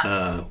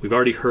 Yeah. We've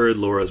already heard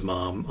Laura's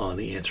mom on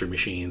the answer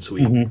machine, so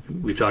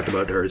we've talked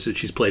about her. So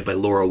she's played by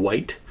Laura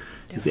White,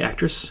 is the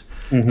actress.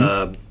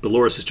 The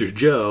Laura's sister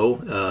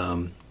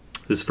Jo.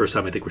 This is the first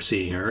time I think we're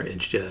seeing her, and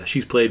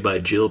she's played by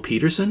Jill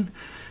Peterson.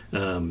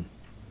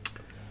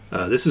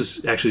 This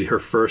is actually her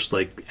first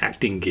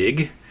acting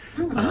gig,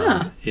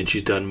 and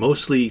she's done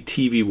mostly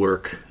TV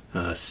work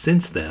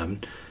since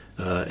then.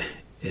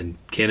 And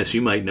Candace,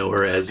 you might know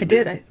her as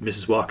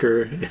Mrs.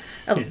 Walker,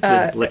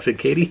 Lex and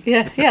Katie.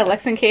 Yeah,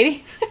 Lex and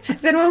Katie.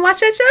 Does anyone watch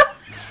that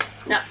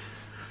show? No.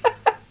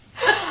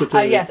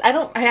 So Yes, I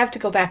don't. I have to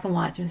go back and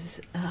watch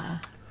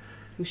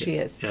who she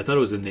is. Yeah, I thought it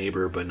was The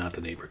Neighbor, but not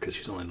The Neighbor because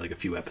she's only a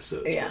few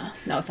episodes. Yeah,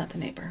 no, it's not The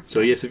Neighbor. So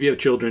yes, if you have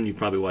children, you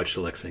probably watch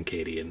Lex and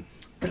Katie and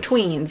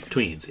tweens.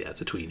 Tweens, yeah,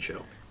 it's a tween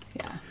show.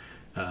 Yeah.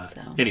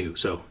 Anywho,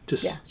 so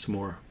just some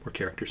more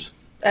characters.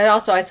 And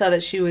also, I saw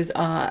that she was in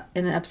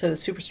an episode of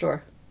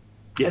Superstore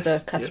Yes.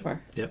 as a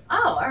customer. Yep.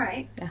 Oh, all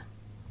right. Yeah,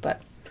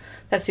 but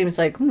that seems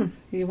like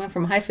you went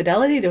from High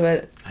Fidelity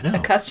to a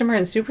customer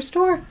in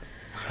Superstore.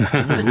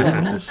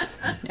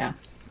 Yeah.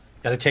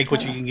 Got to take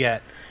what you can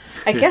get.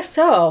 I guess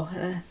so.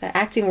 The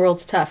acting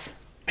world's tough.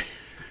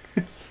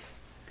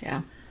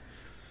 Yeah.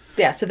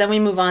 Yeah, so then we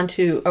move on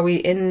to, are we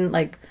in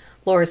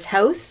Laura's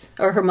house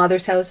or her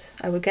mother's house,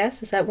 I would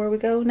guess? Is that where we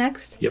go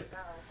next? Yep.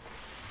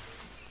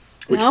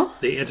 Which No?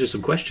 they answer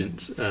some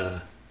questions.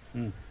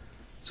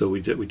 So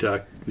we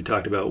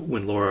talked about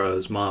when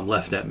Laura's mom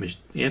left that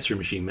answer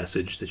machine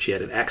message that she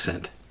had an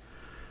accent,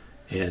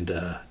 and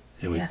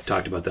we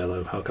talked about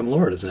that. How come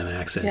Laura doesn't have an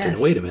accent? Yes. And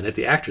wait a minute,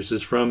 the actress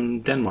is from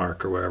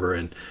Denmark or wherever.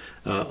 And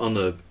on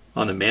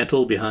the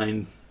mantle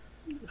behind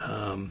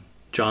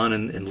John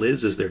and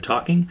Liz as they're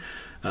talking,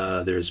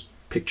 there's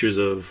pictures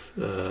of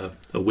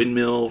a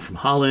windmill from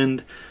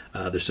Holland.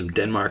 There's some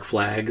Denmark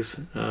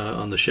flags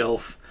on the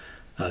shelf.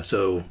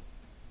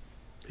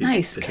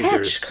 Nice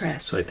catch,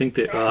 Chris. So I think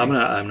that I'm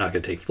not going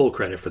to take full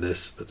credit for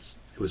this, but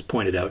it was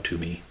pointed out to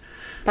me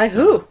By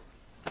who?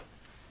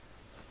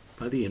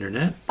 by the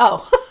internet.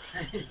 Oh.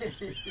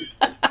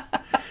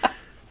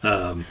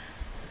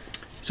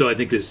 So I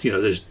think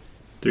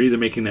they're either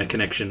making that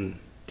connection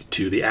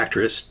to the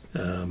actress,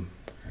 or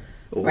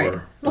Right.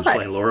 who's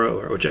playing Laura,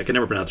 or which I can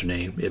never pronounce her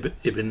name,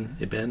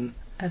 Ibn,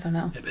 I don't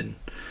know.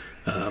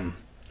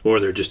 or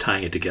they're just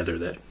tying it together.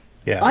 That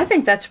Yeah. Well, I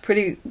think that's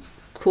pretty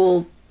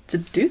cool to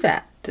do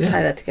that, to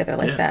tie that together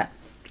like Yeah. that.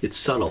 it's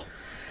subtle.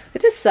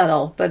 It is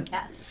subtle, but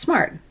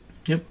smart.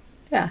 Yep.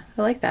 Yeah,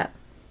 I like that.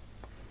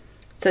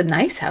 It's a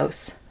nice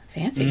house.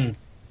 Fancy.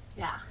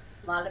 Yeah,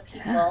 a lot of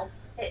people.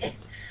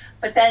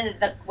 But then,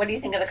 what do you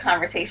think of the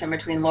conversation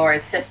between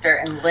Laura's sister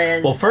and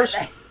Liz?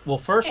 Well,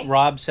 first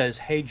Rob says,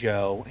 "Hey,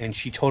 Joe," and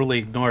she totally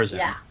ignores him.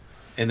 Yeah.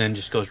 And then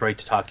just goes right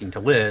to talking to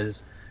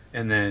Liz.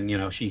 And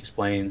then, she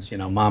explains,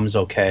 Mom's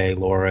okay.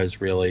 Laura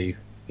is really,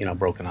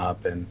 broken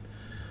up. And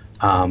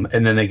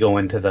then they go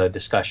into the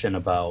discussion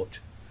about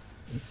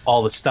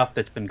all the stuff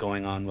that's been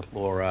going on with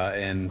Laura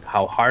and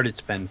how hard it's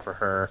been for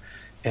her.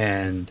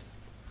 And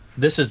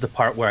this is the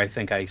part where I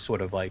think I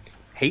sort of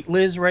hate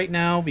Liz right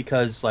now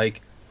because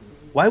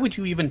why would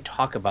you even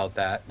talk about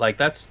that?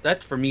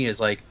 That for me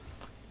is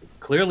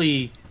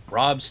clearly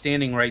Rob's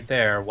standing right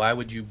there. Why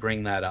would you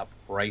bring that up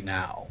right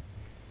now?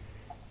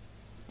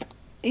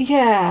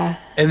 Yeah.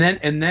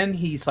 And then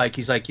he's like,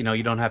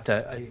 you don't have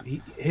to.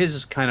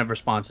 His kind of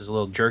response is a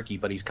little jerky,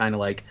 but he's kind of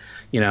like,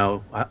 you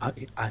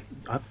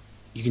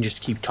can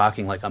just keep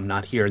talking like I'm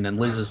not here. And then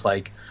Liz is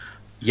like,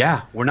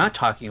 yeah, we're not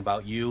talking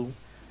about you.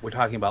 We're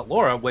talking about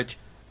Laura, which,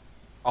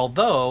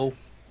 although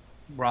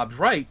Rob's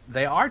right,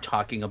 they are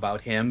talking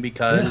about him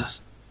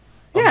because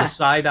of the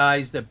side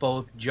eyes that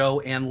both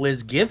Joe and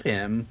Liz give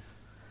him.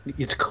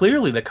 It's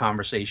clearly the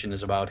conversation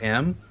is about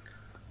him.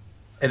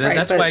 And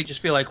that's why I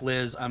just feel like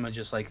Liz, I'm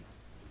just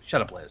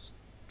shut up, Liz.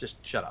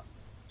 Just shut up.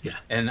 Yeah.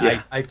 And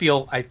I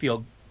feel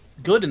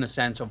good in the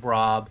sense of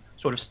Rob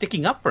sort of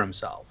sticking up for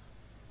himself.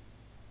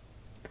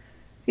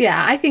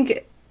 Yeah, I feel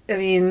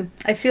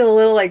a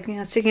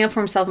little sticking up for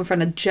himself in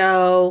front of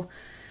Joe.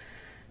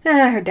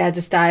 Her dad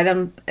just died.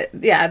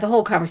 The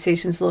whole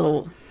conversation's a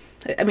little...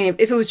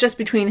 if it was just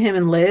between him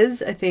and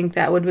Liz, I think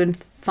that would have been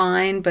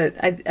fine. But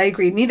I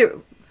agree.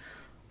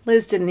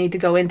 Liz didn't need to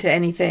go into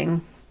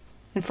anything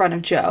in front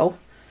of Joe.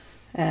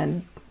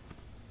 And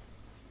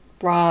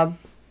Rob...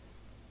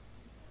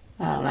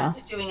 I don't know. unless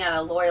they're doing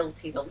out of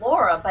loyalty to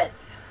Laura. But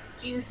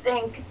do you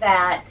think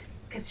that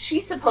because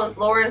she's supposed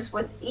Laura's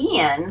with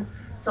Ian,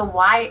 so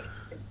why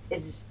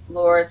is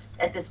Laura's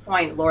at this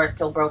point? Laura's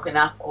still broken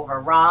up over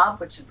Rob,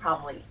 which she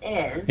probably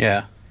is.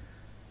 Yeah.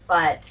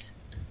 But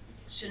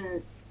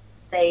shouldn't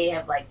they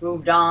have like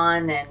moved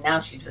on and now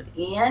she's with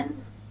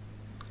Ian?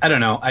 I don't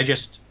know. I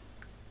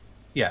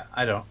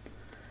don't.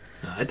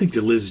 I think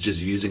that Liz is just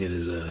using it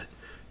as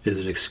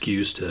an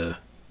excuse to,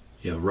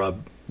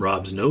 rub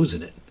Rob's nose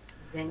in it.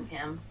 Zing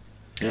him.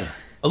 Yeah.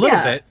 A little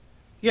Yeah. bit.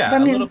 Yeah,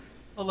 But I mean-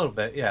 a little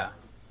bit, yeah.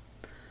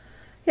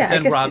 Yeah, But I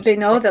then guess Rob's- they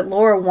know that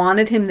Laura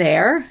wanted him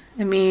there.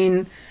 I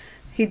mean,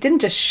 he didn't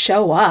just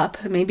show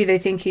up. Maybe they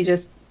think he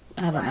just,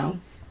 I don't know.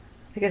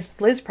 I guess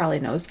Liz probably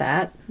knows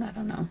that. I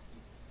don't know.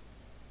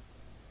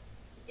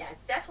 Yeah,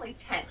 it's definitely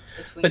tense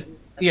between. But,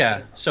 the yeah,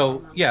 three of them.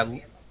 so, yeah,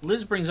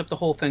 Liz brings up the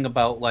whole thing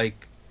about,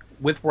 like,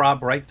 with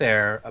Rob right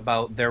there,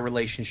 about their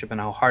relationship and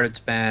how hard it's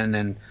been,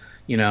 and,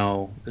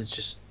 it's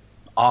just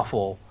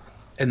awful.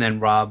 And then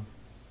Rob,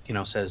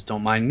 says,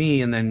 don't mind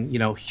me, and then,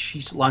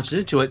 she launches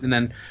into it, and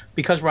then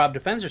because Rob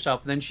defends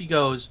herself, then she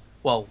goes,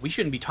 well, we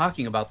shouldn't be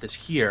talking about this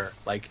here.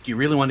 Like, do you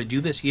really want to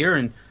do this here?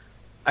 And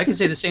I can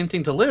say the same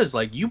thing to Liz.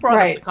 Like, you brought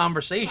Right. up the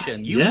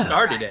conversation. Right. You Yeah.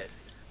 started Right. it.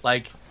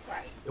 Like,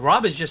 Right.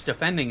 Rob is just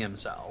defending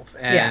himself.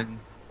 And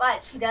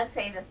But she does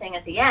say the thing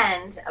at the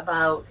end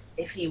about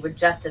if he would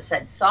just have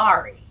said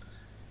sorry.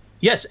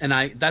 yes, and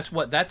that's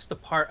the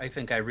part I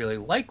think I really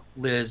like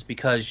Liz,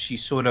 because she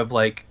sort of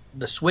like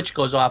the switch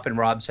goes off in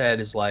Rob's head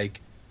is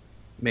like,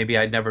 maybe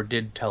I never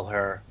did tell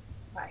her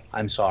Right.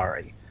 I'm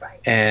sorry. Right.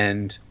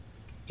 And,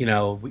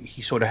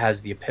 he sort of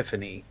has the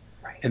epiphany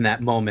Right. in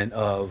that moment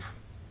of,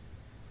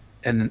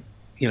 and,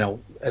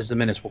 as the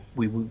minutes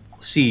we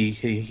see,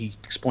 he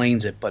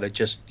explains it, but it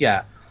just,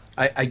 yeah,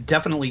 I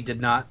definitely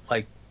did not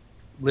like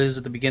Liz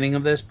at the beginning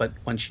of this, but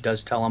when she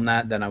does tell him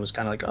that, then I was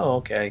kind of like, oh,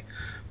 okay.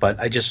 But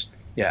I just,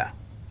 yeah.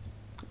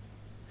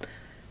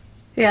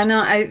 Yeah, no,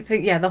 I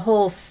think, the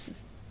whole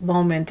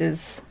moment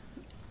is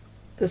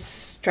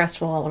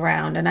stressful all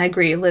around. And I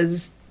agree,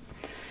 Liz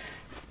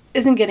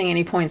isn't getting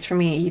any points for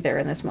me either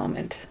in this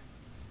moment.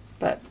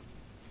 But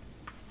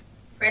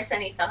Chris,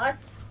 any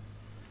thoughts?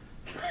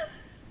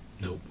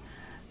 Nope.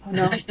 oh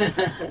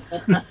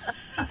no.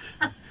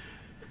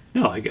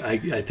 No,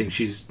 I think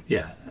she's,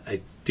 I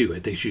do. I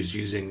think she's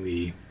using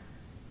the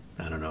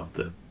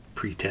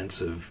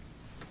pretense of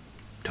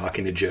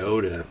talking to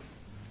Joe to,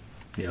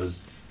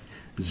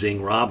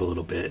 zing Rob a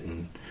little bit.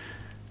 And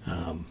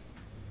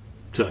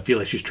so I feel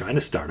like she's trying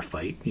to start a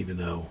fight, even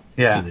though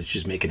it's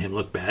just making him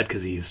look bad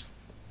because he's,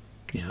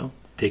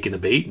 taking the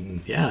bait.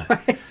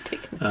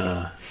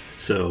 And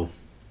so.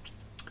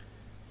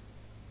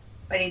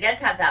 But he does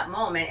have that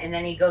moment, and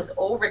then he goes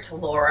over to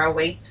Laura,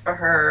 waits for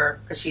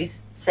her, because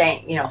she's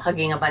saying,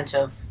 hugging a bunch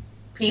of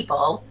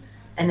people,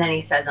 and then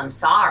he says, I'm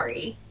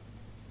sorry.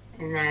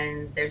 And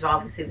then there's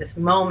obviously this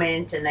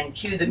moment, and then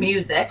cue the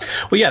music.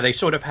 Well, yeah, they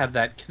sort of have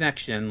that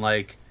connection.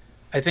 Like,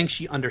 I think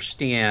she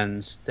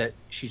understands that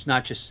she's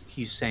not just,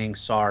 he's saying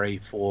sorry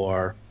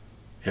for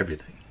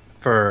Everything.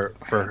 For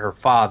her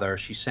father.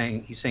 He's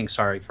saying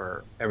sorry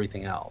for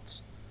everything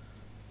else.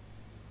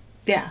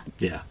 Yeah.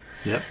 Yeah.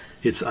 Yep.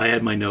 I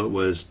had my note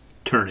was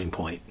turning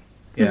point.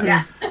 Yeah.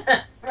 Yeah.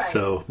 Right.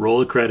 So roll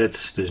the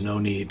credits. There's no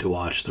need to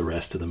watch the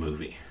rest of the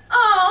movie.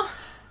 Oh,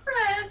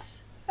 Chris.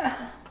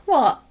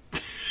 Well,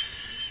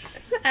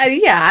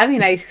 I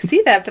mean, I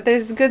see that, but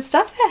there's good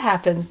stuff that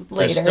happens There's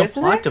later, still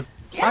isn't plot there?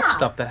 Yeah.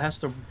 stuff that has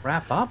to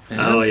wrap up, man.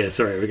 Oh yeah,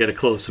 sorry, we got to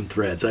close some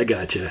threads. I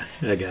got you.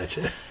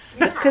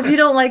 It's because you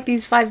don't like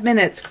these 5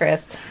 minutes,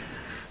 Chris.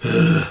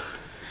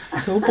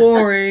 So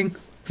boring.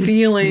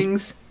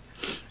 Feelings.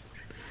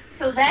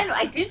 So then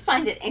I did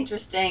find it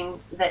interesting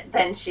that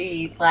then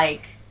she,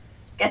 like,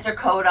 gets her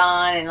coat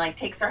on and, like,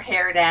 takes her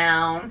hair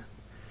down.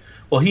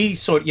 Well, he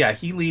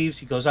leaves.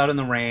 He goes out in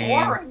the rain.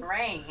 Pouring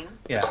rain.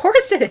 Yeah. Of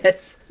course it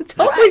is. It's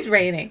always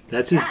raining.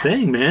 That's his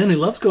thing, man. He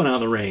loves going out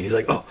in the rain. He's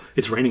like, oh,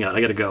 it's raining out. I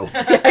got to go.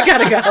 I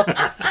gotta go.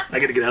 I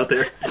got to get out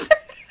there.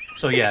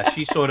 So yeah,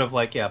 she sort of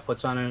like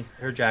puts on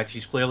her jacket.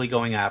 She's clearly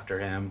going after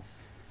him.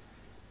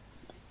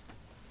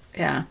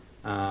 Yeah.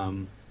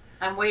 I'm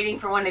waiting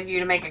for one of you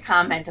to make a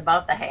comment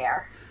about the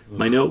hair.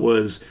 My note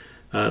was,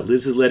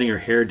 Liz is letting her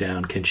hair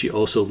down. Can she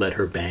also let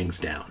her bangs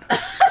down? I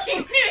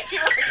knew you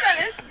were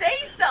going to say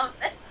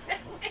something.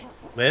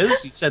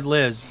 Liz? You said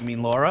Liz. You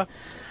mean Laura?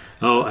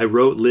 Oh, I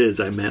wrote Liz.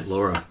 I meant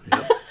Laura.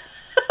 Yep.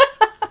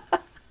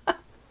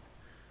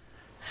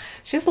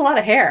 She has a lot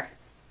of hair.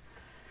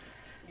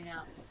 You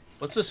know.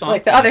 What's the song?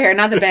 Like the other hair,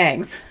 not the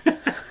bangs.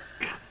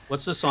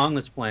 What's the song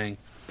that's playing?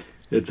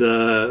 It's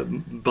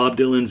Bob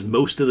Dylan's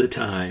Most of the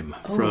Time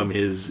from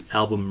his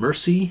album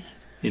Mercy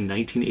in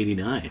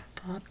 1989.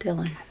 Bob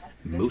Dylan.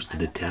 Most of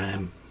the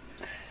time.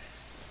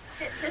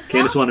 Does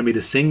Candace wanted me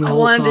to sing the I whole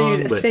wanted song,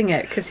 you to but sing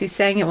it because he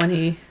sang it when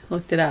he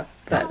looked it up,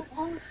 but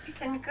Won't he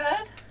sing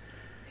good?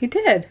 he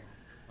did.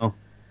 I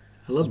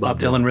love Bob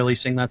Dylan really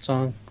sing that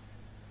song?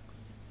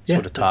 Yeah.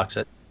 Sort of talks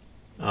it.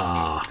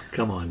 Ah,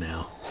 come on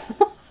now.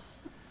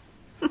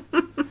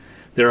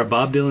 There are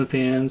Bob Dylan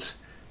fans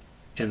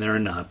and there are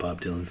not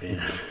Bob Dylan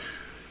fans.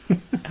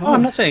 Oh,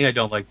 I'm not saying I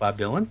don't like Bob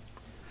Dylan.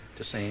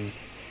 Just saying.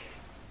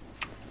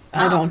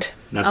 I don't.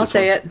 Not I'll this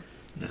say one. it.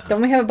 No.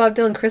 Don't we have a Bob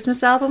Dylan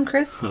Christmas album,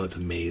 Chris? Oh, it's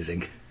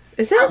amazing.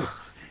 Is it?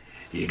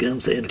 Here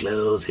comes Santa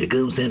Claus. Here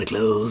comes Santa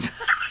Claus.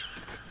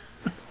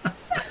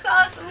 That's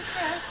awesome,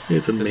 Chris.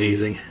 It's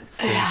amazing.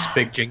 These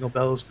big jingle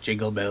bells,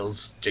 jingle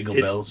bells, jingle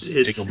bells,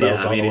 jingle bells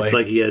yeah, all I mean, the way. it's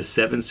like he has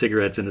 7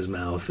 cigarettes in his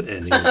mouth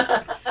and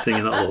he's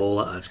singing the whole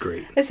lot. That's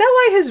great. Is that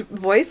why his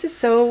voice is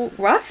so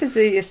rough? Is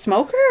he a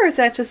smoker, or is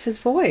that just his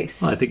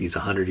voice? Well, I think he's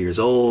 100 years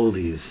old.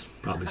 He's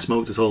probably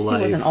smoked his whole life.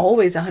 He wasn't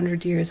always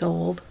 100 years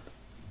old.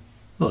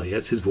 Well,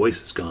 yes, his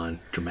voice has gone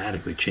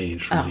dramatically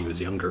changed from when he was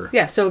younger.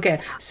 Yeah, so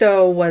okay.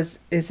 So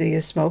is he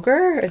a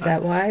smoker? Is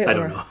that why? I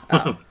don't know.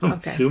 Oh, I'm okay.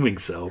 assuming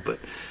so, but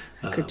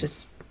Could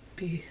just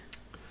be.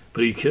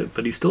 but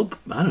he still,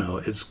 I don't know,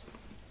 as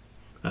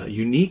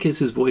unique as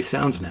his voice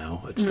sounds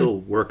now, it still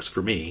works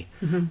for me.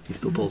 Mm-hmm. He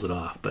still pulls it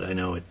off, but I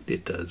know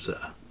it does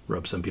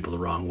rub some people the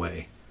wrong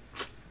way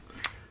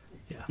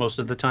Most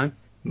of the time.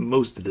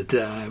 most of the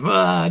time.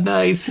 Ah,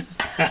 nice.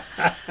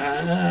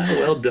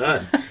 Well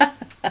done.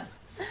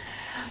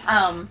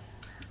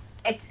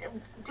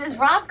 Does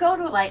Rob go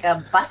to like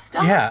a bus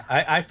stop? Yeah,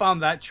 I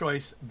found that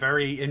choice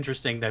very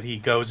interesting. That he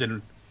goes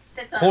in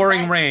Sits on a pouring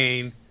bench.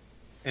 rain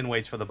and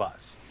waits for the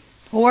bus.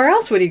 Well, where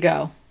else would he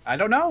go? I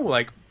don't know.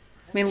 Like,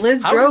 I mean,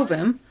 Liz How- drove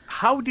him.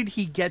 how did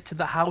he get to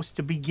the house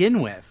to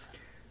begin with?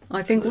 Well,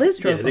 I think Liz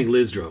Yeah, drove I think him.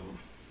 Liz drove him.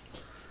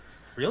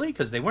 Really?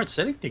 Because they weren't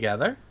sitting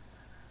together.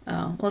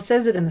 Oh, well, it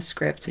says it in the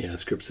script. Yeah, the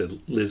script said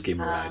Liz gave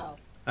him a ride. Oh,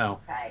 Oh,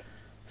 okay.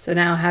 So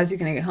now, how's he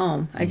going to get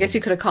home? I guess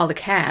you could have called a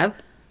cab.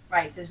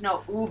 Right. There's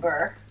no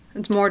Uber.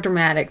 It's more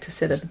dramatic to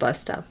sit at the bus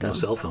stop, though. No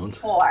cell phones.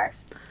 Of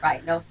course.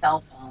 Right. No cell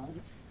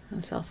phones.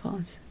 No cell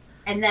phones.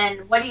 And then,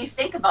 what do you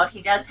think about?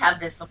 He does have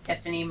this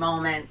epiphany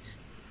moment.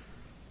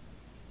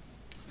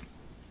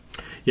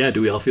 Yeah,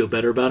 do we all feel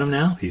better about him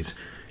now? He's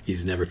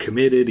never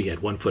committed. He had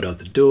one foot out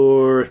the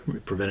door,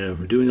 prevented him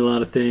from doing a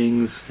lot of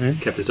things,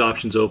 kept his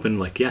options open.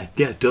 Like, yeah,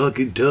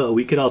 duh.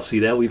 We could all see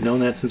that. We've known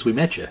that since we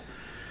met you.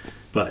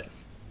 But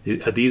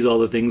are these all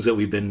the things that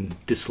we've been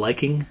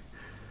disliking?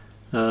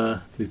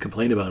 We've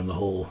complained about him the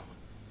whole.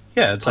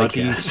 yeah. It's like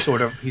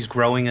Podcast. he's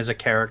growing as a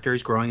character.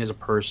 He's growing as a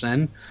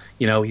person.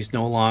 You know, he's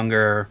no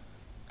longer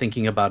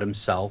thinking about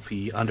himself.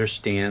 He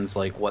understands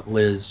like what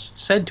Liz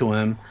said to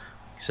him.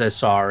 He says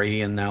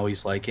sorry, and now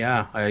he's like,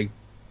 yeah, I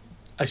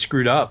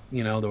screwed up.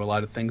 You know, there were a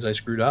lot of things I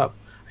screwed up.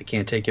 I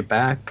can't take it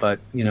back, but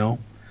you know,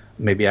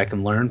 maybe I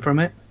can learn from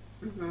it.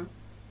 Mm-hmm.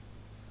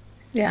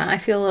 Yeah, I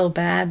feel a little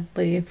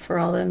badly for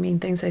all the mean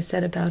things I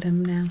said about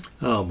him now.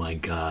 Oh my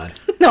God!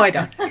 No, I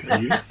don't. Are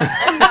you-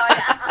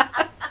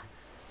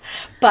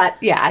 But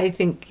yeah, I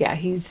think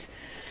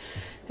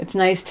it's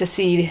nice to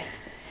see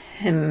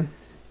him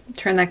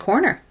turn that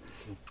corner.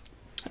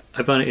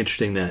 I found it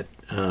interesting that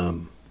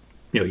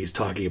he's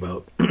talking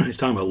about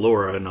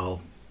Laura and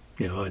all.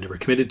 You know, I never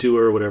committed to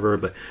her or whatever,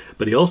 but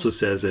he also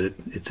says that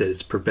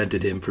it's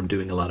prevented him from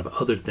doing a lot of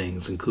other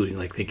things, including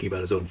like thinking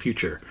about his own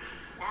future.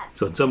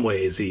 So in some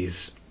ways,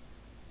 he's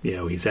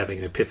having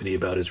an epiphany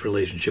about his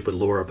relationship with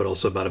Laura, but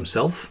also about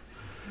himself.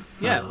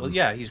 Yeah, well,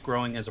 yeah, he's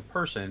growing as a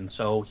person.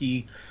 So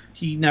he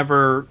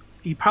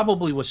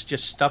probably was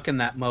just stuck in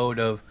that mode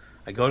of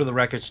I go to the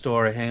record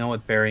store, I hang out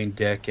with Barry and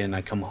Dick, and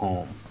I come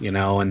home, you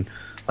know, and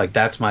like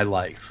that's my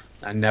life.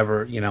 I'm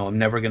never going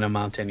to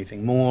amount to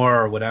anything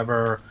more or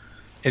whatever.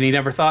 And he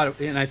never thought,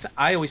 and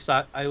I always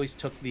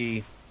took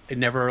it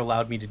never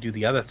allowed me to do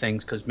the other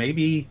things because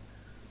maybe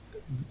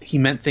he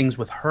meant things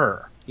with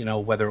her, you know,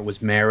 whether it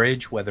was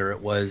marriage, whether it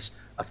was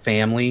a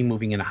family,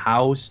 moving in a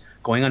house,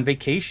 going on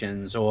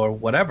vacations or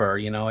whatever,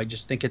 you know. I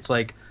just think it's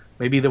like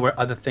maybe there were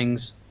other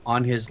things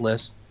on his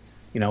list,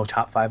 you know,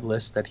 top 5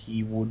 list that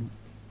he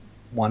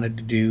wanted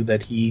to do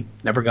that he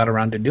never got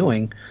around to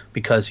doing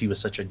because he was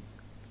such a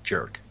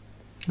jerk.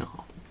 No.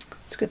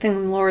 It's a good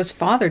thing Laura's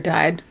father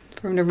died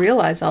for him to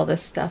realize all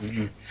this stuff.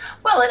 Mm-hmm.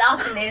 Well, it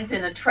often is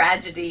in a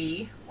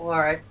tragedy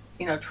or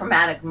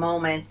traumatic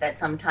moment that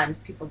sometimes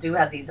people do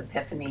have these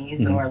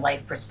epiphanies or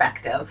life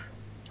perspective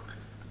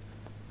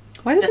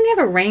Why doesn't he have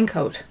a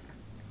raincoat?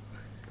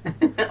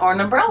 or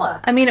an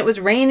umbrella. I mean, it was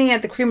raining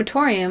at the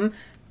crematorium.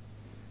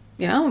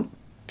 You know,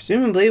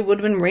 presumably it would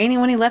have been raining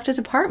when he left his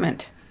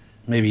apartment.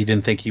 Maybe he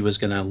didn't think he was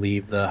going to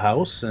leave the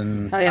house,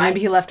 and Oh yeah, maybe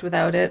he left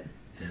without it.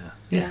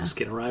 Yeah, just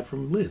get a ride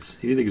from Liz.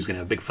 He didn't think he was going to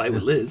have a big fight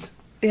with Liz.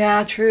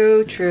 Yeah,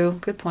 true.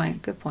 Good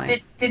point.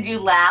 Did you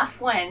laugh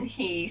when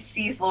he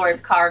sees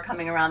Laura's car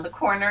coming around the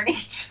corner and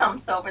he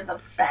jumps over the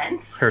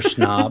fence? her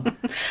snob.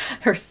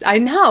 I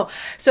know.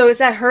 So is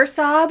that her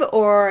sob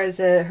or is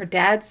it her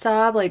dad's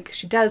sob? Like,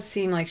 she does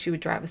seem like she would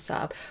drive a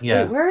sob.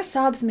 Yeah. Wait, where are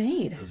sobs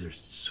made? Those are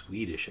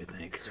Swedish, I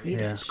think.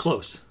 Swedish. Yeah. It's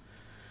close.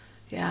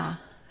 Yeah,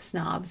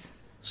 snobs.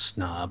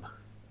 Snob.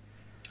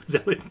 Is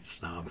that what it's?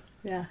 Snob.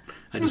 Yeah.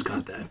 I just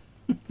got that.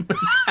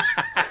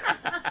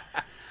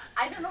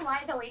 I don't know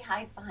why though he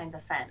hides behind the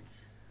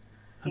fence.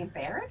 Is he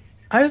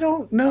embarrassed? I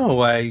don't know.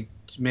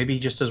 Maybe he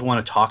just doesn't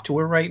want to talk to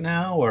her right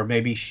now, or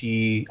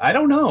maybe I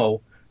don't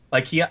know.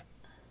 Like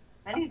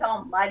Maybe And he's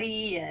all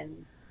muddy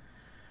and...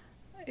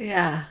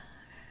 Yeah.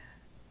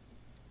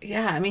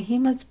 Yeah, I mean, he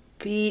must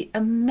be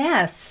a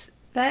mess.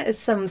 That is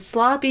some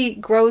sloppy,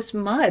 gross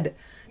mud.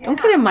 Yeah.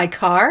 Don't get in my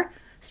car.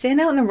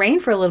 Stand out in the rain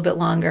for a little bit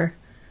longer.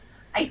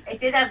 I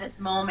did have this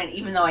moment,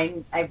 even though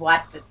I've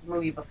watched the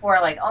movie before,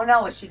 like, oh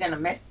no, is she going to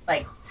miss,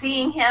 like,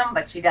 seeing him?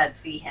 But she does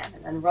see him,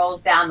 and then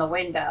rolls down the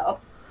window.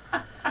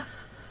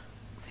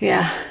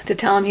 Yeah, to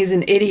tell him he's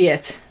an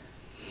idiot.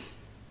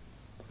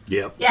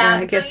 Yep. Yeah,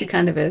 I guess he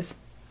kind of is.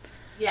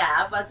 Yeah,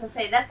 I was going to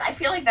say, I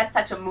feel like that's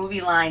such a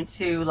movie line,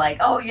 too. Like,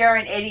 oh, you're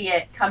an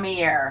idiot, come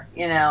here.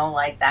 You know,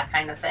 like that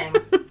kind of thing.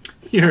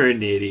 You're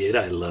an idiot.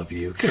 I love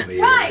you. Come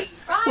here. Right.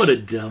 What a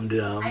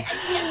dum-dum. I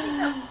can't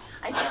think of...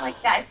 I feel like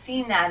I've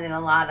seen that in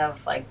a lot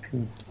of, like,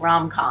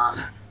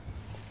 rom-coms.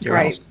 You're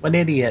Right. also an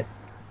idiot.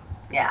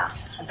 Yeah.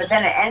 But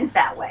then it ends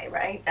that way,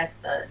 right? That's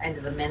the end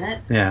of the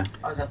minute? Yeah.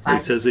 Or the He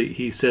 5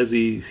 says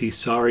he's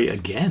sorry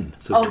again.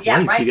 So Oh, twice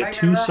yeah, right, we get right,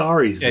 two right.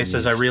 sorries. Yeah, he in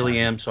says, this. I really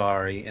am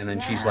sorry. And then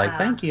she's like, Yeah.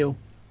 thank you.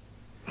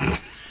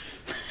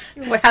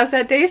 How's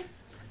that, Dave?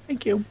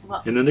 Thank you.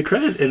 And then the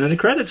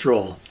credits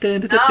roll.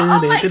 Oh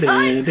my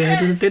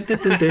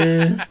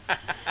God,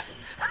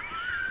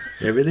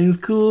 Everything's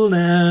cool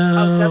now.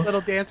 How's that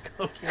little dance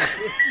go?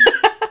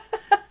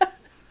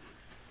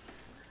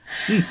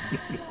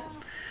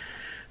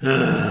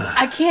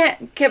 I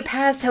can't get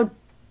past how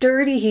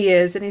dirty he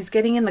is, and he's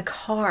getting in the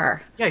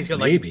car. Yeah, he's got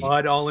Maybe. like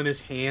mud all in his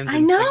hands. I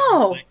and know.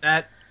 things like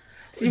that.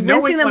 Is he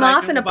Knowing rinsing them what I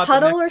off know in a about the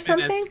puddle or next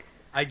minutes, something?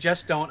 I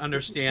just don't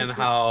understand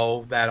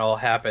how that all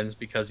happens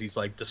because he's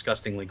like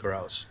disgustingly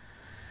gross.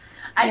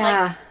 I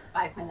Yeah.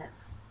 like 5 minutes.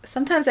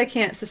 Sometimes I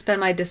can't suspend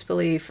my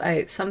disbelief.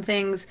 Some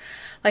things,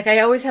 like I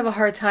always have a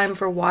hard time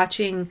for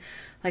watching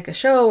like a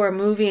show or a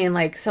movie and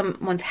like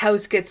someone's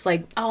house gets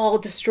like all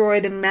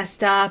destroyed and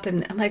messed up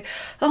and I'm like,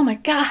 oh my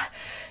God,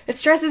 it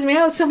stresses me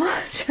out so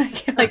much. I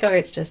can't like, oh,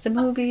 it's just a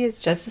movie. It's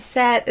just a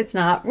set. It's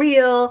not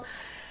real.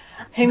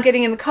 Him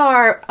getting in the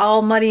car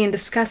all muddy and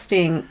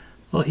disgusting.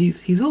 Well,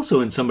 he's also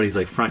in somebody's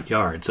like front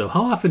yard. So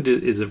how often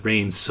is it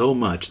rain so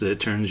much that it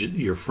turns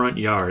your front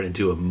yard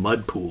into a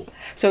mud pool?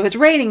 So if it's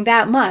raining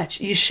that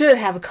much, you should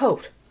have a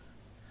coat.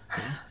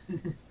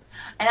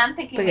 And I'm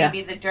thinking But yeah.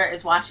 maybe the dirt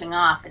is washing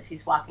off as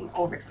he's walking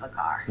over to the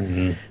car.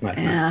 Yeah,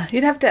 I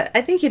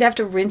think you'd have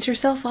to rinse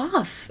yourself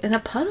off in a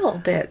puddle a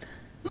bit.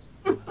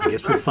 I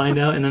guess we'll find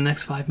out in the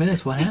next 5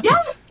 minutes what happens.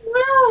 Yes,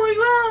 we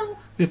will.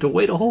 We have to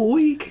wait a whole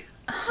week.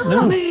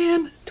 Oh,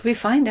 man. Do we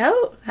find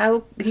out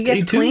how he Stay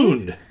gets clean?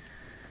 tuned.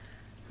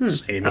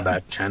 Same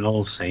bad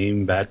channel,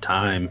 same bad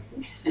time.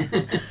 Well,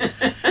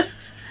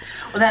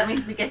 that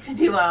means we get to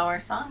do our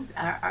songs,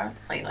 our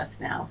playlist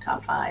now,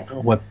 top 5.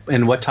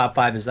 What top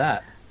 5 is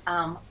that?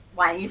 Why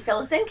don't you fill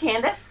us in,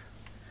 Candace?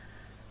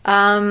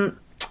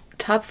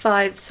 Top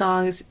 5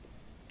 songs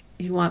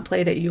you want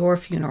played at your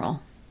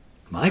funeral.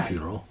 My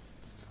funeral.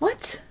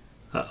 What?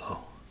 Uh-oh.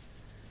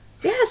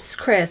 Yes,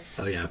 Chris.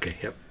 Oh, yeah, okay,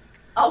 yep.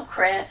 Oh,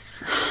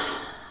 Chris.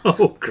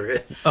 Oh,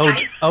 Chris.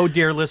 Oh,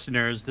 dear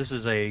listeners, this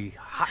is a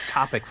hot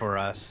topic for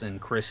us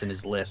and Chris and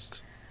his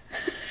list.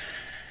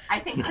 I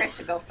think Chris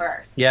should go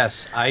first.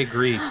 Yes, I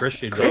agree. Chris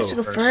should Chris, go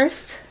you go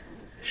first?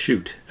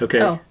 Shoot.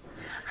 Okay. Oh.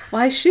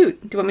 Why shoot?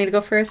 Do you want me to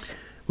go first?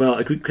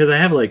 Well, because I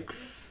have like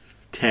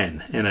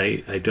 10, and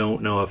I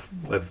don't know if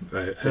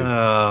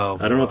Oh,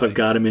 I don't know if I've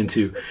got him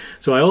into.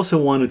 So I also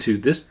wanted to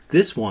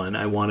this one.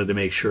 I wanted to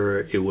make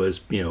sure it was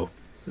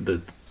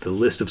the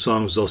list of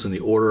songs was also in the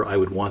order I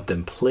would want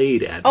them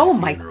played at Oh my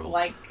my funeral. Oh,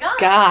 my God.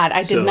 God,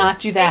 I did So- not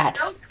do that.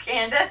 Take notes,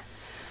 Candace.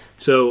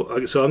 So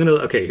I'm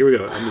gonna here we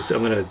go. I'm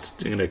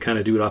gonna kind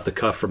of do it off the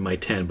cuff from my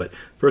 10. But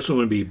first one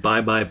would be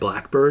 "Bye Bye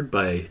Blackbird"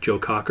 by Joe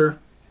Cocker.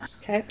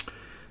 Okay.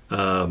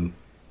 And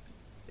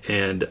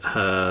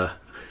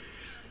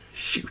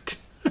shoot,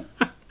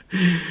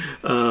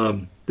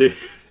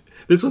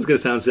 this one's gonna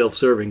sound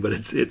self-serving, but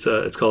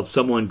it's called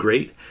 "Someone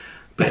Great"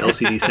 by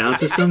LCD Sound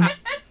System.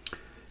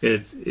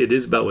 And it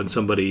is about when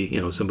somebody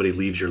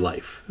leaves your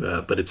life,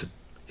 but it's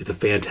a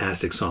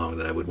fantastic song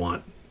that I would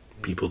want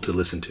people to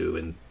listen to,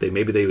 and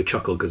maybe they would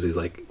chuckle because he's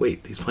like,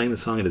 wait, he's playing the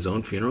song at his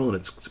own funeral, and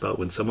it's about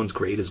when someone's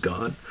great is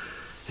gone.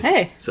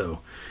 Hey,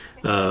 So.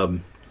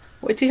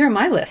 wait to hear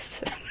my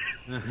list.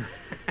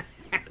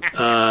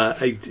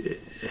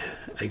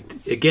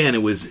 Again,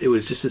 it was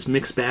just this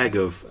mixed bag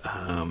of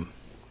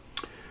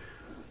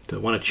do I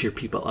want to cheer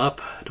people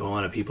up? Do I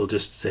want people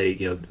just to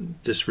say,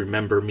 just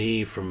remember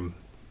me from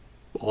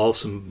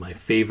some of my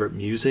favorite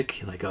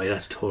music? Like, oh, yeah,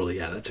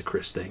 that's a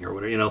Chris thing or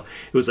whatever. It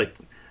was like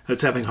I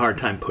was having a hard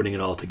time putting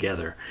it all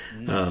together.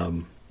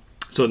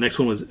 So the next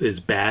one is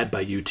 "Bad"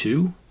 by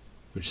U2,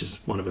 which is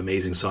one of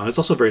amazing songs. It's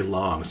also very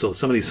long, so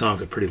some of these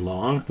songs are pretty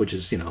long, which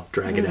is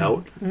drag it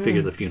out.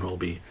 Figure the funeral will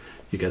be.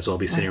 You guys will all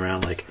be sitting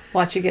around like...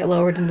 Watch you get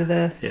lowered into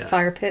the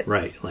fire pit.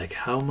 Right. Like,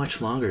 how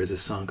much longer does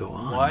this song go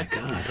on? What?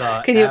 Oh, my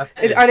God. Can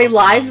you? Are they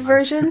live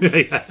versions?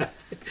 Yeah.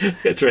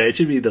 That's right. It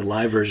should be the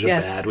live version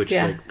Yes. of "Bad," which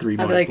Yeah. is like 3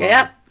 I'll minutes be like, long.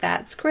 yep,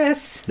 that's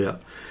Chris. Yeah.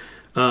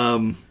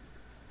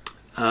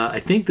 I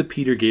think the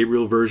Peter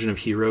Gabriel version of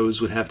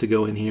 "Heroes" would have to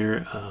go in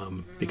here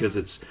because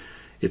it's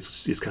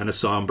kind of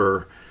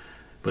somber.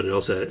 but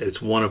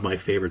it's one of my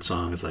favorite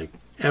songs like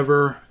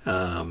ever.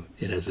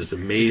 It has this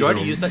amazing. Did you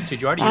already use that?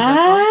 Did you already use that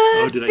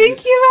song? Oh, did I think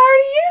use- you've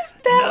already used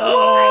that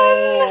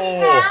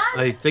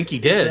one. I think he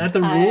did. Is that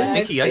the rule? I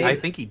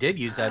think he did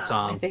use that I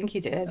song. think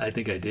you did. I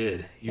think I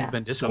did. You've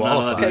been So I'm not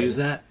allowed disqualified. to use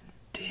that?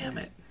 Damn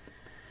it.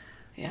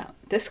 Yeah,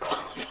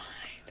 disqualified.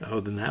 Oh,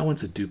 then that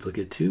one's a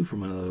duplicate too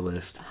from another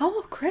list.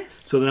 Oh,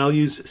 Chris. So then I'll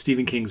use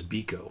Stephen King's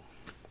Biko.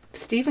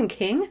 Stephen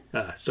King?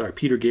 Sorry,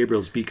 Peter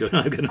Gabriel's Biko. No,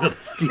 I've got another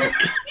Stephen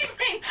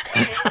King.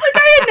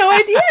 I had no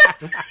idea.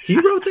 He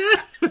wrote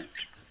that?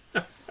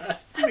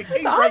 Stephen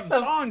King's awesome. writing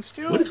songs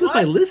too. What is with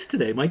my list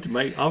today?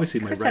 Obviously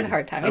my Chris writing. had a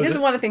hard time. I He was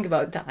doesn't want to think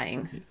about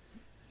dying.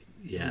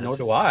 Yeah. Nor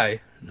do I.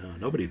 No,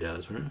 nobody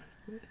does. Right?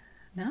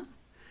 No?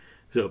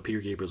 So Peter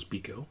Gabriel's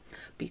Biko,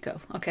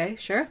 Biko. Okay,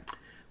 sure.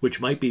 which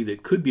could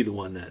be the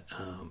one that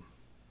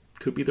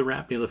could be the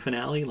rap, the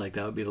finale. Like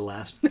that would be the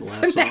last song.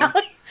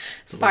 Finale.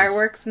 It's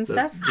fireworks and The-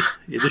 stuff.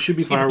 Yeah, this should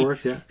be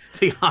fireworks. Yeah.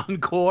 The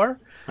encore.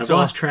 I've So-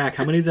 lost track.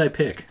 How many did I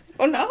pick?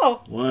 Oh,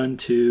 no. 1,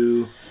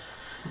 2,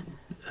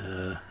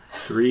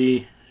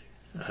 3.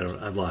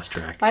 I've lost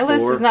track. My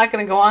list 4. is not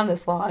going to go on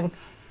this long.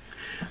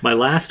 My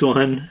last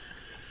one.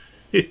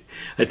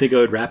 I think I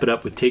would wrap it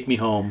up with "Take Me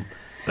Home"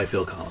 by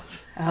Phil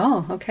Collins.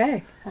 Oh,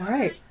 okay. All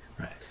right.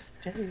 Right.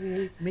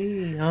 Take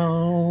me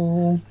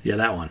home. Yeah,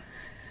 that one.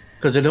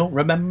 Because I don't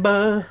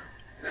remember.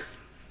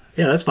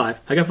 Yeah, that's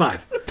 5. I got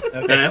 5.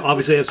 And I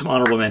obviously have some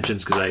honorable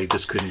mentions because I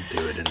just couldn't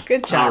do it. And,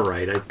 Good job. All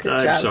right. I'm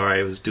job. sorry.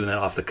 I was doing that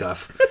off the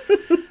cuff.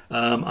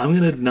 I'm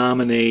going to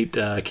nominate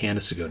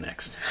Candace to go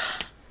next.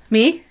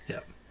 Me?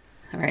 Yep.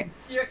 All right.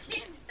 You're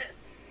Candace.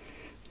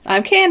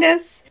 I'm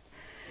Candace.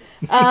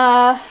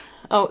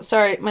 Oh,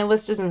 sorry. My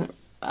list isn't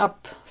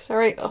up.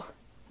 Sorry. Oh.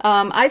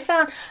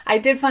 I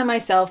did find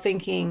myself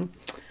thinking,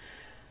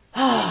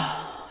 do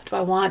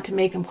I want to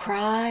make him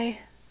cry?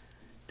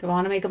 Do I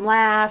want to make him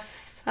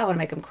laugh? I want to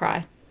make him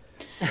cry.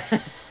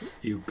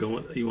 You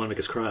want to make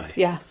us cry?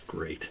 Yeah,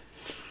 Great.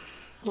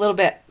 a little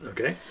bit.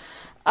 Okay.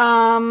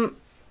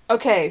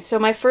 Okay, so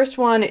my first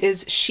one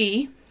is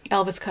She,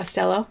 Elvis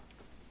Costello.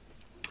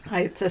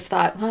 I just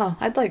thought, oh,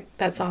 I'd like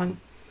that song.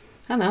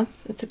 I don't know,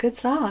 it's a good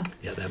song.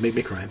 Yeah, that made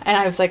me cry. And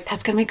I was like,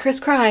 that's going to make Chris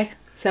cry.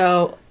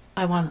 So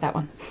I wanted that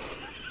one.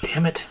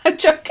 Damn it. I'm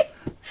joking.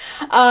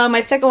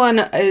 My second one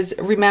is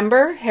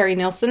Remember, Harry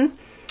Nilsson.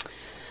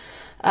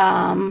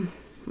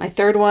 My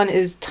third one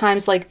is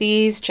Times Like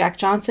These, Jack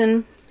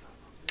Johnson.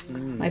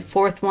 My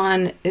fourth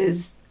one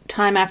is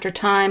Time After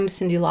Time,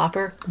 Cyndi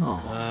Lauper.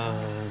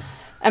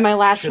 And my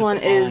last Should've one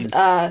is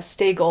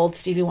Stay Gold,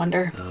 Stevie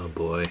Wonder. Oh,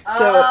 boy.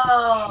 So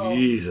Oh.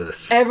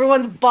 Jesus.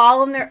 everyone's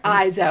bawling their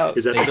eyes out.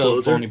 Is that the Stay Gold,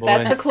 closer? Pony Boy.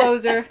 That's the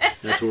closer.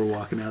 That's where we're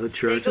walking out of the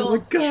church. Stay Oh, my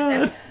Gold, God.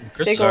 Candace.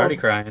 Chris Stay is already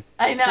gold. crying.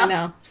 I know. I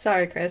know.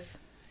 Sorry, Chris.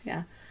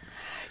 Yeah.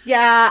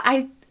 Yeah,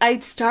 I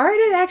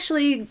started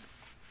actually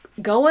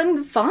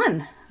going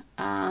fun.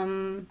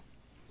 And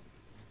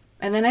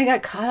then I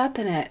got caught up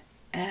in it.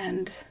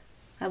 And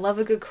I love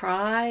a good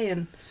cry.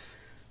 And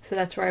so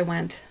that's where I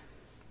went.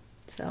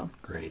 So,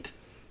 Great.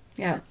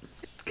 yeah.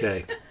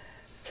 Okay.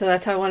 So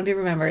that's how I want to be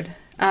remembered.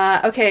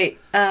 Okay,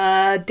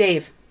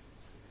 Dave.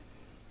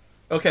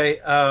 Okay,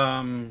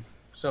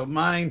 so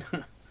mine,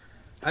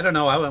 I don't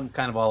know, I'm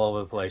kind of all over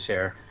the place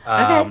here.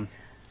 Okay.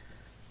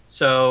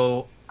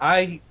 So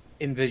I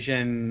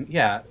envision,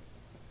 a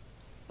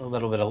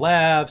little bit of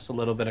laughs, a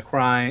little bit of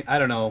crying, I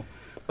don't know,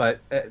 but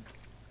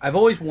I've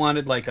always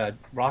wanted like a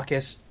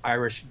raucous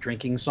Irish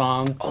drinking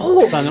song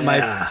sung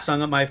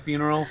at my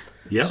funeral.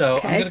 Yep. So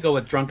Okay. I'm going to go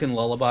with Drunken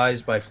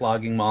Lullabies by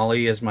Flogging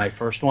Molly as my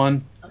first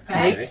one.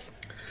 Okay. Nice.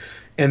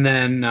 And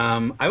then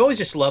I've always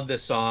just loved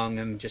this song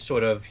and just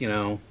sort of,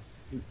 the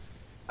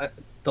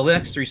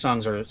next 3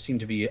 songs seem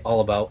to be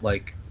all about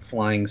like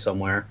flying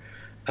somewhere.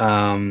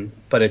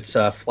 But it's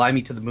Fly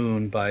Me to the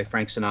Moon by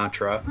Frank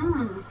Sinatra.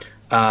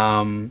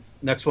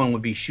 Next one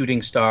would be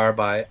Shooting Star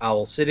by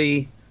Owl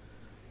City.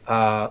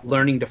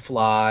 Learning to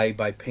Fly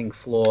by Pink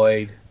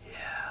Floyd. Yeah.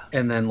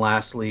 And then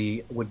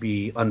lastly would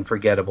be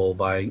Unforgettable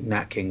by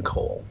Nat King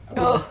Cole.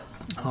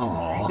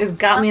 Aww. Just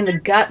got me in the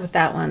gut with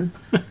that one.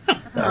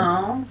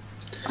 Oh.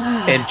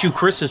 And to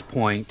Chris's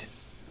point,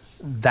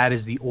 that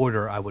is the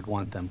order I would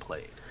want them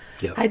played.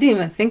 Yep. I didn't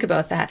even think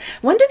about that.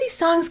 When do these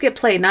songs get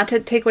played? Not to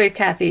take away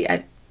Kathy.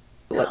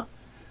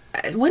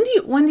 When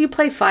do you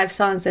play 5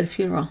 songs at a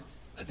funeral?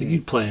 I think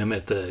you'd play them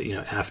at the,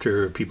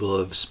 after people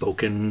have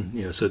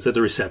spoken, so it's at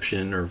the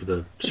reception or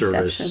the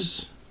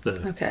service.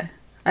 Okay.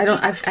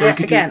 I've you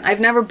could I've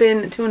never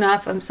been to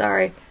enough. I'm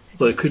sorry.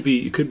 Well, it could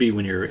be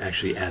when you're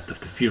actually at the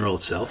funeral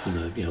itself,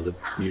 and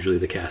usually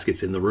the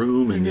casket's in the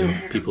room, and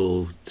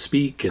people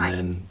speak, and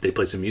then they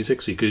play some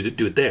music. So you could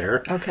do it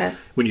there. Okay.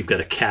 When you've got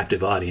a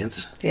captive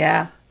audience,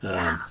 Yeah.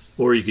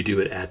 or you could do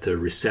it at the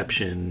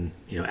reception,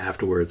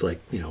 afterwards,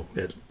 like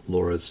at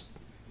Laura's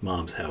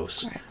mom's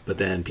house. Right. But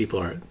then people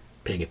aren't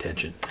paying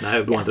attention. And I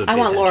want them to I pay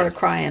want attention. Laura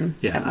crying.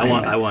 Yeah, at I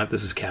my- want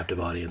this is captive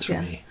audience for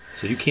Yeah. me.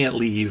 So you can't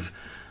leave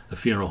a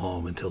funeral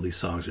home until these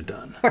songs are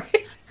done.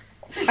 Right.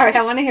 All right,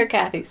 I want to hear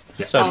Kathy's.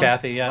 So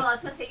Kathy, Well, I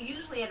was going to say,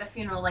 usually at a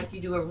funeral, like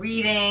you do a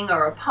reading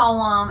or a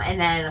poem, and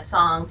then a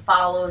song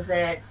follows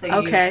it. So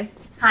you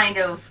kind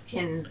of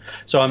can.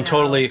 So I'm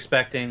totally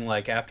expecting,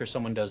 like, after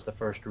someone does the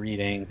first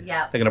reading,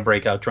 they're going to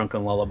break out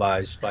Drunken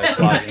Lullabies by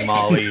Flogging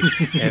Molly,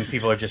 and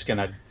people are just going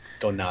to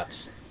go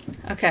nuts.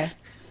 Okay.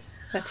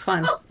 That's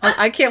fun.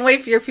 I can't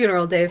wait for your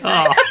funeral, Dave.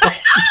 Oh,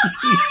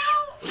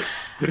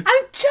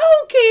 I'm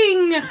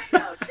joking! I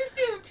know, too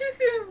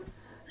soon.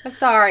 I'm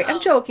sorry.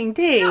 I'm joking,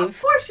 Dave. No,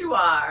 of course you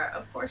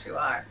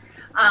are.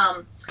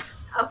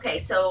 Okay,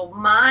 so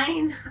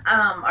mine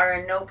are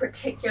in no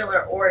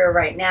particular order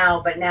right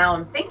now, but now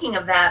I'm thinking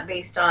of that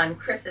based on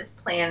Chris's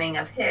planning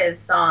of his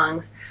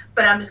songs.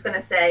 But I'm just going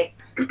to say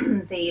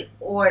the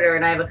order,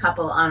 and I have a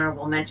couple of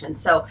honorable mentions.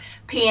 So,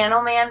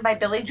 Piano Man by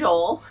Billy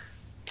Joel.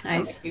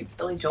 Nice. I'm a huge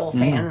Billy Joel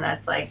fan, and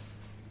that's like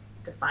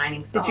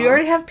defining song. Did you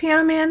already have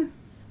Piano Man?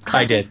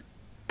 I did.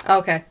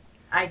 Okay.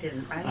 I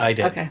didn't, right? I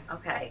did. Okay.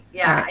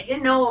 Yeah, right. I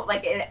didn't know.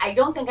 Like, I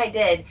don't think I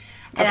did.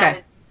 And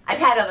I've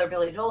had other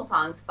Billy Joel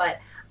songs, but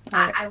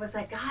I was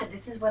like, God,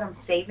 this is what I'm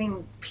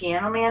saving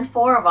Piano Man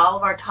for, of all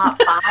of our top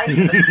 5 for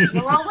the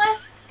funeral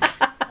list.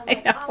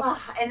 Like,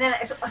 and then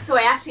so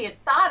I actually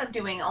had thought of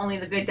doing Only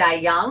the Good Die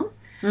Young,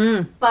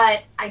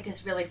 but I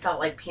just really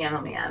felt like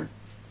Piano Man.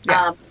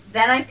 Yeah.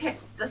 Then I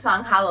picked the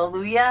song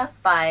Hallelujah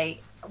by,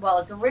 well,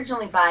 it's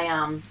originally by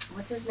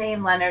what's his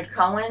name, Leonard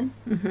Cohen.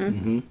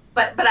 Mm-hmm.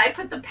 But I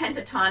put the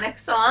Pentatonic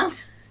song,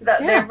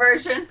 their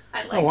version.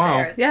 I like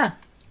theirs. Yeah.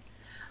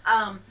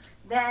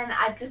 Then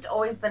I've just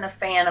always been a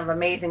fan of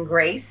Amazing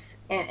Grace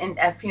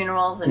at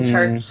funerals and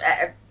church,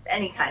 at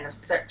any kind of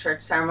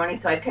church ceremony.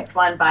 So I picked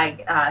one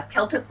by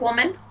Celtic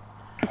Woman.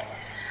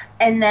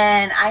 And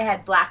then I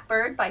had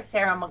Blackbird by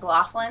Sarah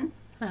McLachlan.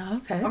 Oh,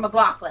 okay. Or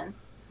McLaughlin.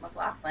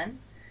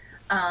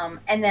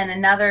 And then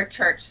another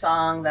church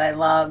song that I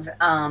love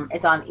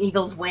is on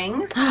Eagle's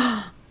Wings.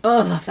 Oh,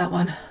 I love that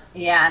one.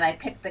 Yeah, and I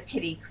picked the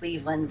Kitty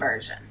Cleveland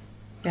version.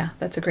 Yeah,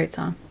 that's a great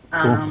song.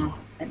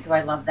 And so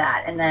I love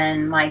that. And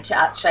then should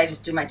I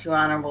just do my 2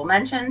 honorable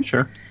mentions?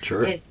 Sure.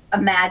 Is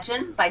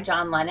Imagine by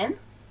John Lennon.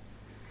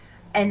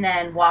 And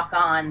then Walk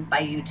On by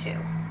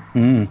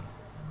U2.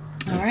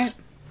 All right.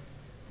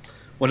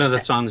 One of the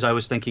songs I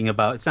was thinking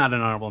about, it's not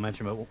an honorable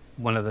mention, but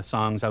one of the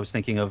songs I was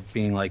thinking of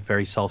being like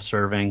very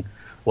self-serving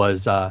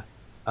was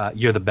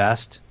You're the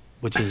Best,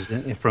 which is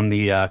from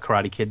the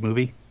Karate Kid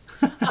movie.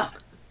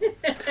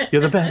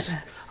 You're the best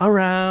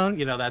around.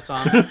 You know that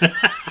song? Although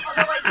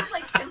I do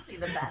like Simply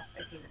the Best.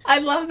 I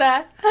love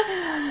that.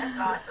 That's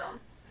awesome.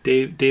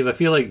 Dave, I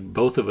feel like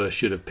both of us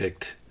should have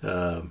picked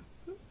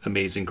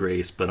Amazing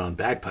Grace, but on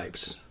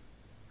bagpipes.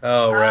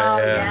 Oh, right. Oh,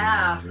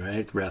 yeah.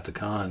 Right? Wrath of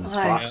Khan,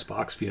 Right.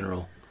 Spock's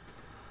funeral.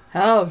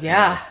 Oh,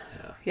 yeah.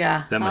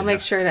 Yeah. That I'll might make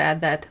have- sure to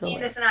add that to the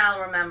Edith list. and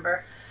I'll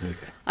remember.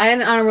 Okay. I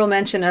had an honorable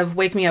mention of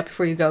Wake Me Up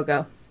Before You Go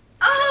Go.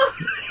 Oh!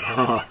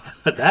 Oh,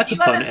 that's a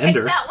You fun haven't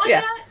ender. picked that one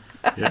Yeah.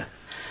 yet? Yeah.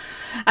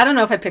 I don't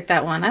know if I picked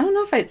that one. I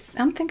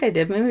don't think I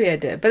did. Maybe I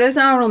did. But there's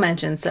an honorable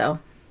mention, so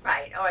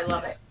Right. Oh, I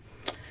love Nice.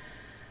 it.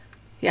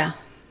 yeah.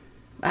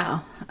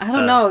 Wow. I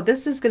don't know.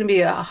 This is going to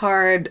be a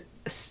hard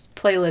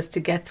playlist to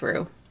get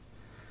through.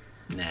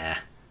 Nah.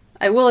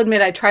 I will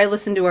admit I tried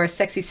listening to our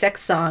sexy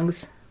sex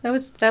songs. That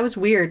was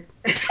weird.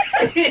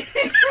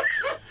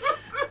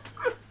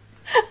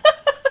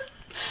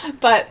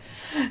 But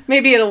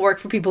maybe it'll work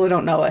for people who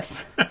don't know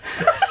us.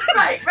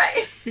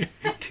 Right.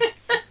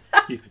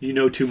 You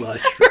know too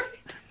much.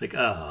 Like,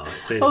 oh,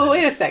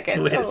 wait a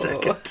second. Wait a Oh,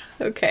 second.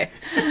 Okay.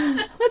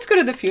 Let's go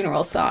to the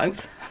funeral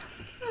songs.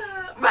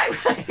 Right.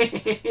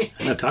 I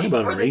know, talk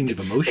about Or a the range of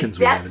emotions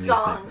we have Death in these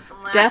songs things.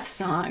 from last Death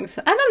songs.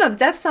 I don't know. The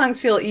death songs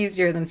feel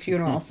easier than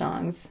funeral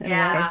songs. In a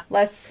Yeah. way.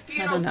 Less, I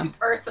Funeral's don't too know.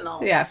 personal.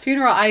 Yeah,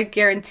 funeral, I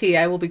guarantee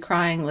I will be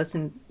crying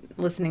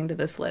listening to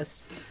this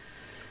list.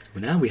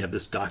 Well, now we have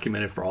this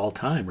documented for all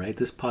time, right?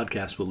 This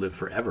podcast will live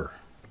forever.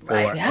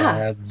 Right.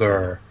 Yeah.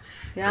 Forever.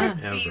 Yeah. Chris,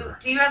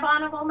 do you have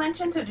honorable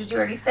mentions, or did you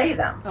already say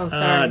them? Oh,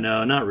 sorry.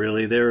 No, not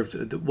really.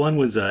 One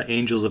was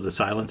Angels of the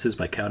Silences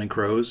by Counting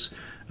Crows,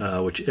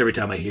 which every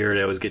time I hear it,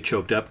 I always get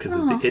choked up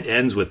because it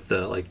ends with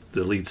the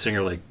lead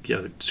singer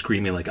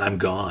screaming like, "I'm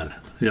gone."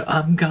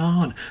 I'm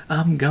gone.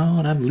 I'm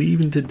gone. I'm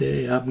leaving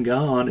today. I'm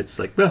gone. It's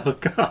like, oh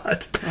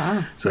God.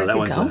 Wow. So Where's that he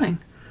one's going?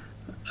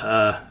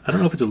 I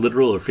don't know if it's a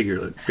literal or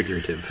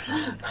figurative.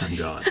 I'm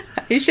gone.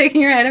 Are you shaking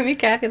your head at me,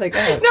 Kathy? Like,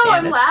 oh, No, damn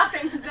I'm it.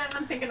 laughing because then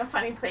I'm thinking of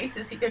funny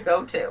places he could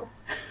go to.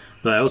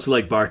 But I also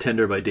like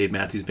Bartender by Dave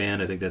Matthews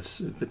Band. I think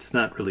it's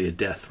not really a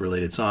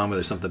death-related song, but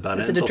there's something about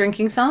it. Is it It's a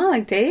drinking song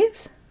like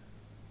Dave's?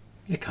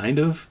 Yeah, kind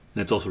of.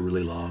 And it's also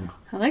really long.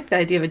 I like the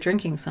idea of a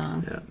drinking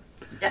song.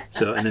 Yeah.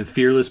 So, and then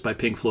Fearless by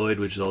Pink Floyd,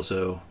 which is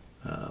also,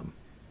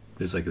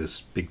 there's like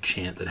this big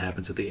chant that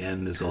happens at the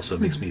end. This also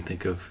makes me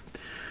think of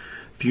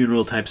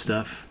funeral type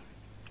stuff.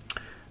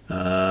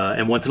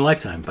 And Once in a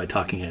Lifetime by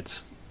Talking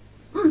Heads.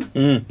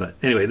 But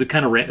anyway, the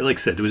kind of, like I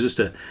said, it was just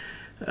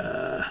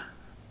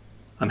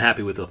I'm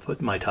happy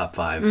with my top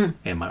 5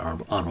 and my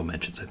honorable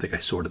mentions. I think I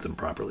sorted them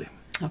properly.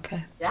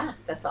 Okay. Yeah,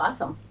 that's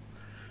awesome.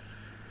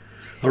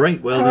 All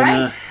right. Well, All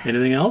then, right.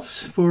 anything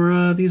else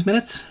for these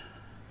minutes?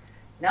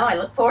 No, I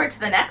look forward to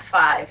the next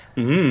 5.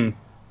 Mm.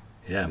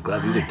 Yeah, I'm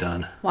glad these are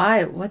done.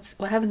 Why? What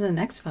happens in the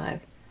next 5?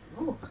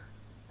 Ooh,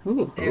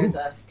 Ooh. there's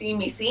a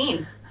steamy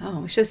scene.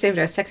 Oh, we should have saved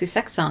our sexy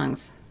sex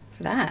songs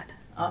for that.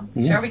 I'm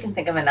sure we can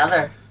think of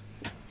another.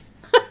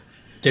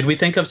 Did we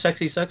think of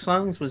sexy sex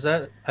songs? Was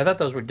that? I thought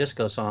those were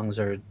disco songs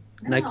or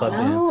nightclub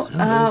No.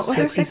 bands. What's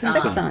our sexy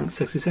sex songs?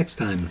 Sexy sex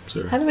time,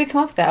 sir. How did we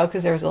come up with that?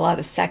 Because there was a lot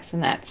of sex in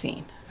that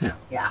scene.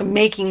 Yeah. So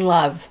making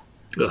love.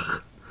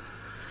 Ugh.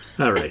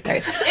 All right.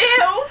 Right.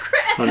 Ew,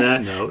 Chris. On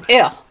that note,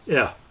 Ew.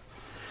 yeah.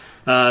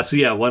 So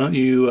yeah, why don't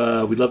you?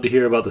 We'd love to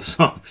hear about the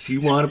songs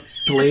you want to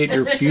play at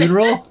your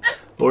funeral,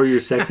 or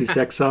your sexy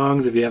sex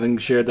songs if you haven't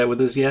shared that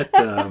with us yet.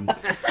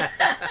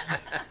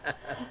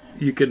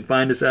 You can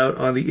find us out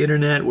on the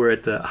internet. We're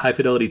at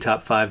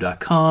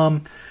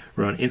highfidelitytop5.com.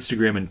 We're on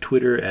Instagram and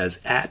Twitter as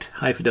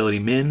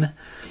 @highfidelitymin.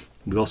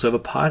 We also have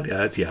a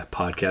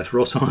podcast. We're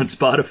also on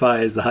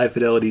Spotify as the High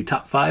Fidelity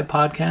Top 5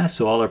 podcast.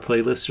 So all our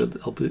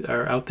playlists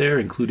are out there,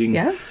 including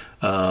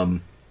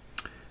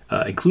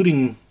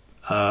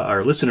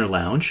our Listener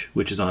Lounge,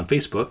 which is on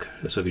Facebook.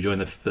 So if you join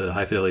the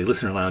High Fidelity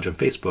Listener Lounge on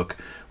Facebook,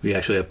 we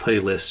actually have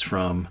playlists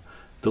from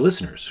the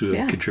listeners who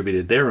have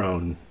contributed their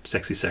own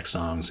sexy sex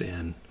songs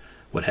and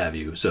what have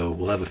you. So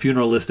we'll have a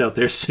funeral list out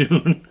there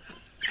soon.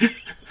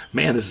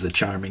 Man, this is a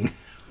charming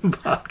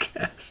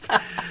podcast.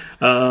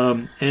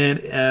 And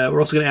we're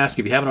also going to ask,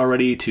 if you haven't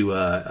already, to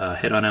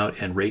head on out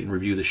and rate and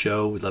review the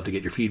show. We'd love to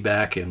get your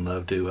feedback and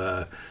love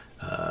to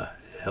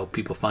help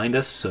people find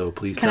us. So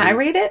please Can I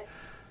rate it?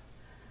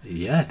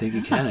 Yeah, I think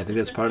you can. I think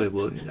that's part of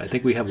it. I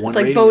think we have one It's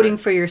like rating voting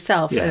for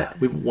yourself. Yeah,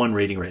 we have one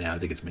rating right now. I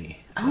think it's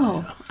me.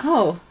 So,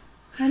 Oh,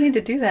 I need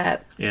to do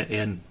that.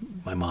 and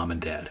my mom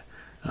and dad.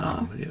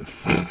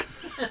 Yeah.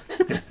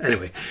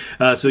 Anyway,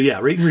 so yeah,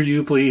 rate and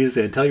review, please,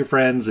 and tell your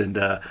friends, and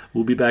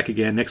we'll be back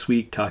again next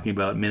week talking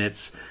about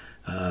minutes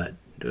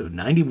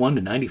 91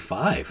 to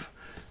 95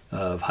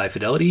 of High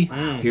Fidelity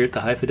here at the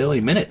High Fidelity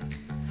Minute.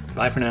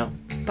 Bye for now.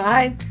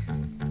 Bye.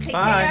 Take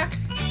Bye. care.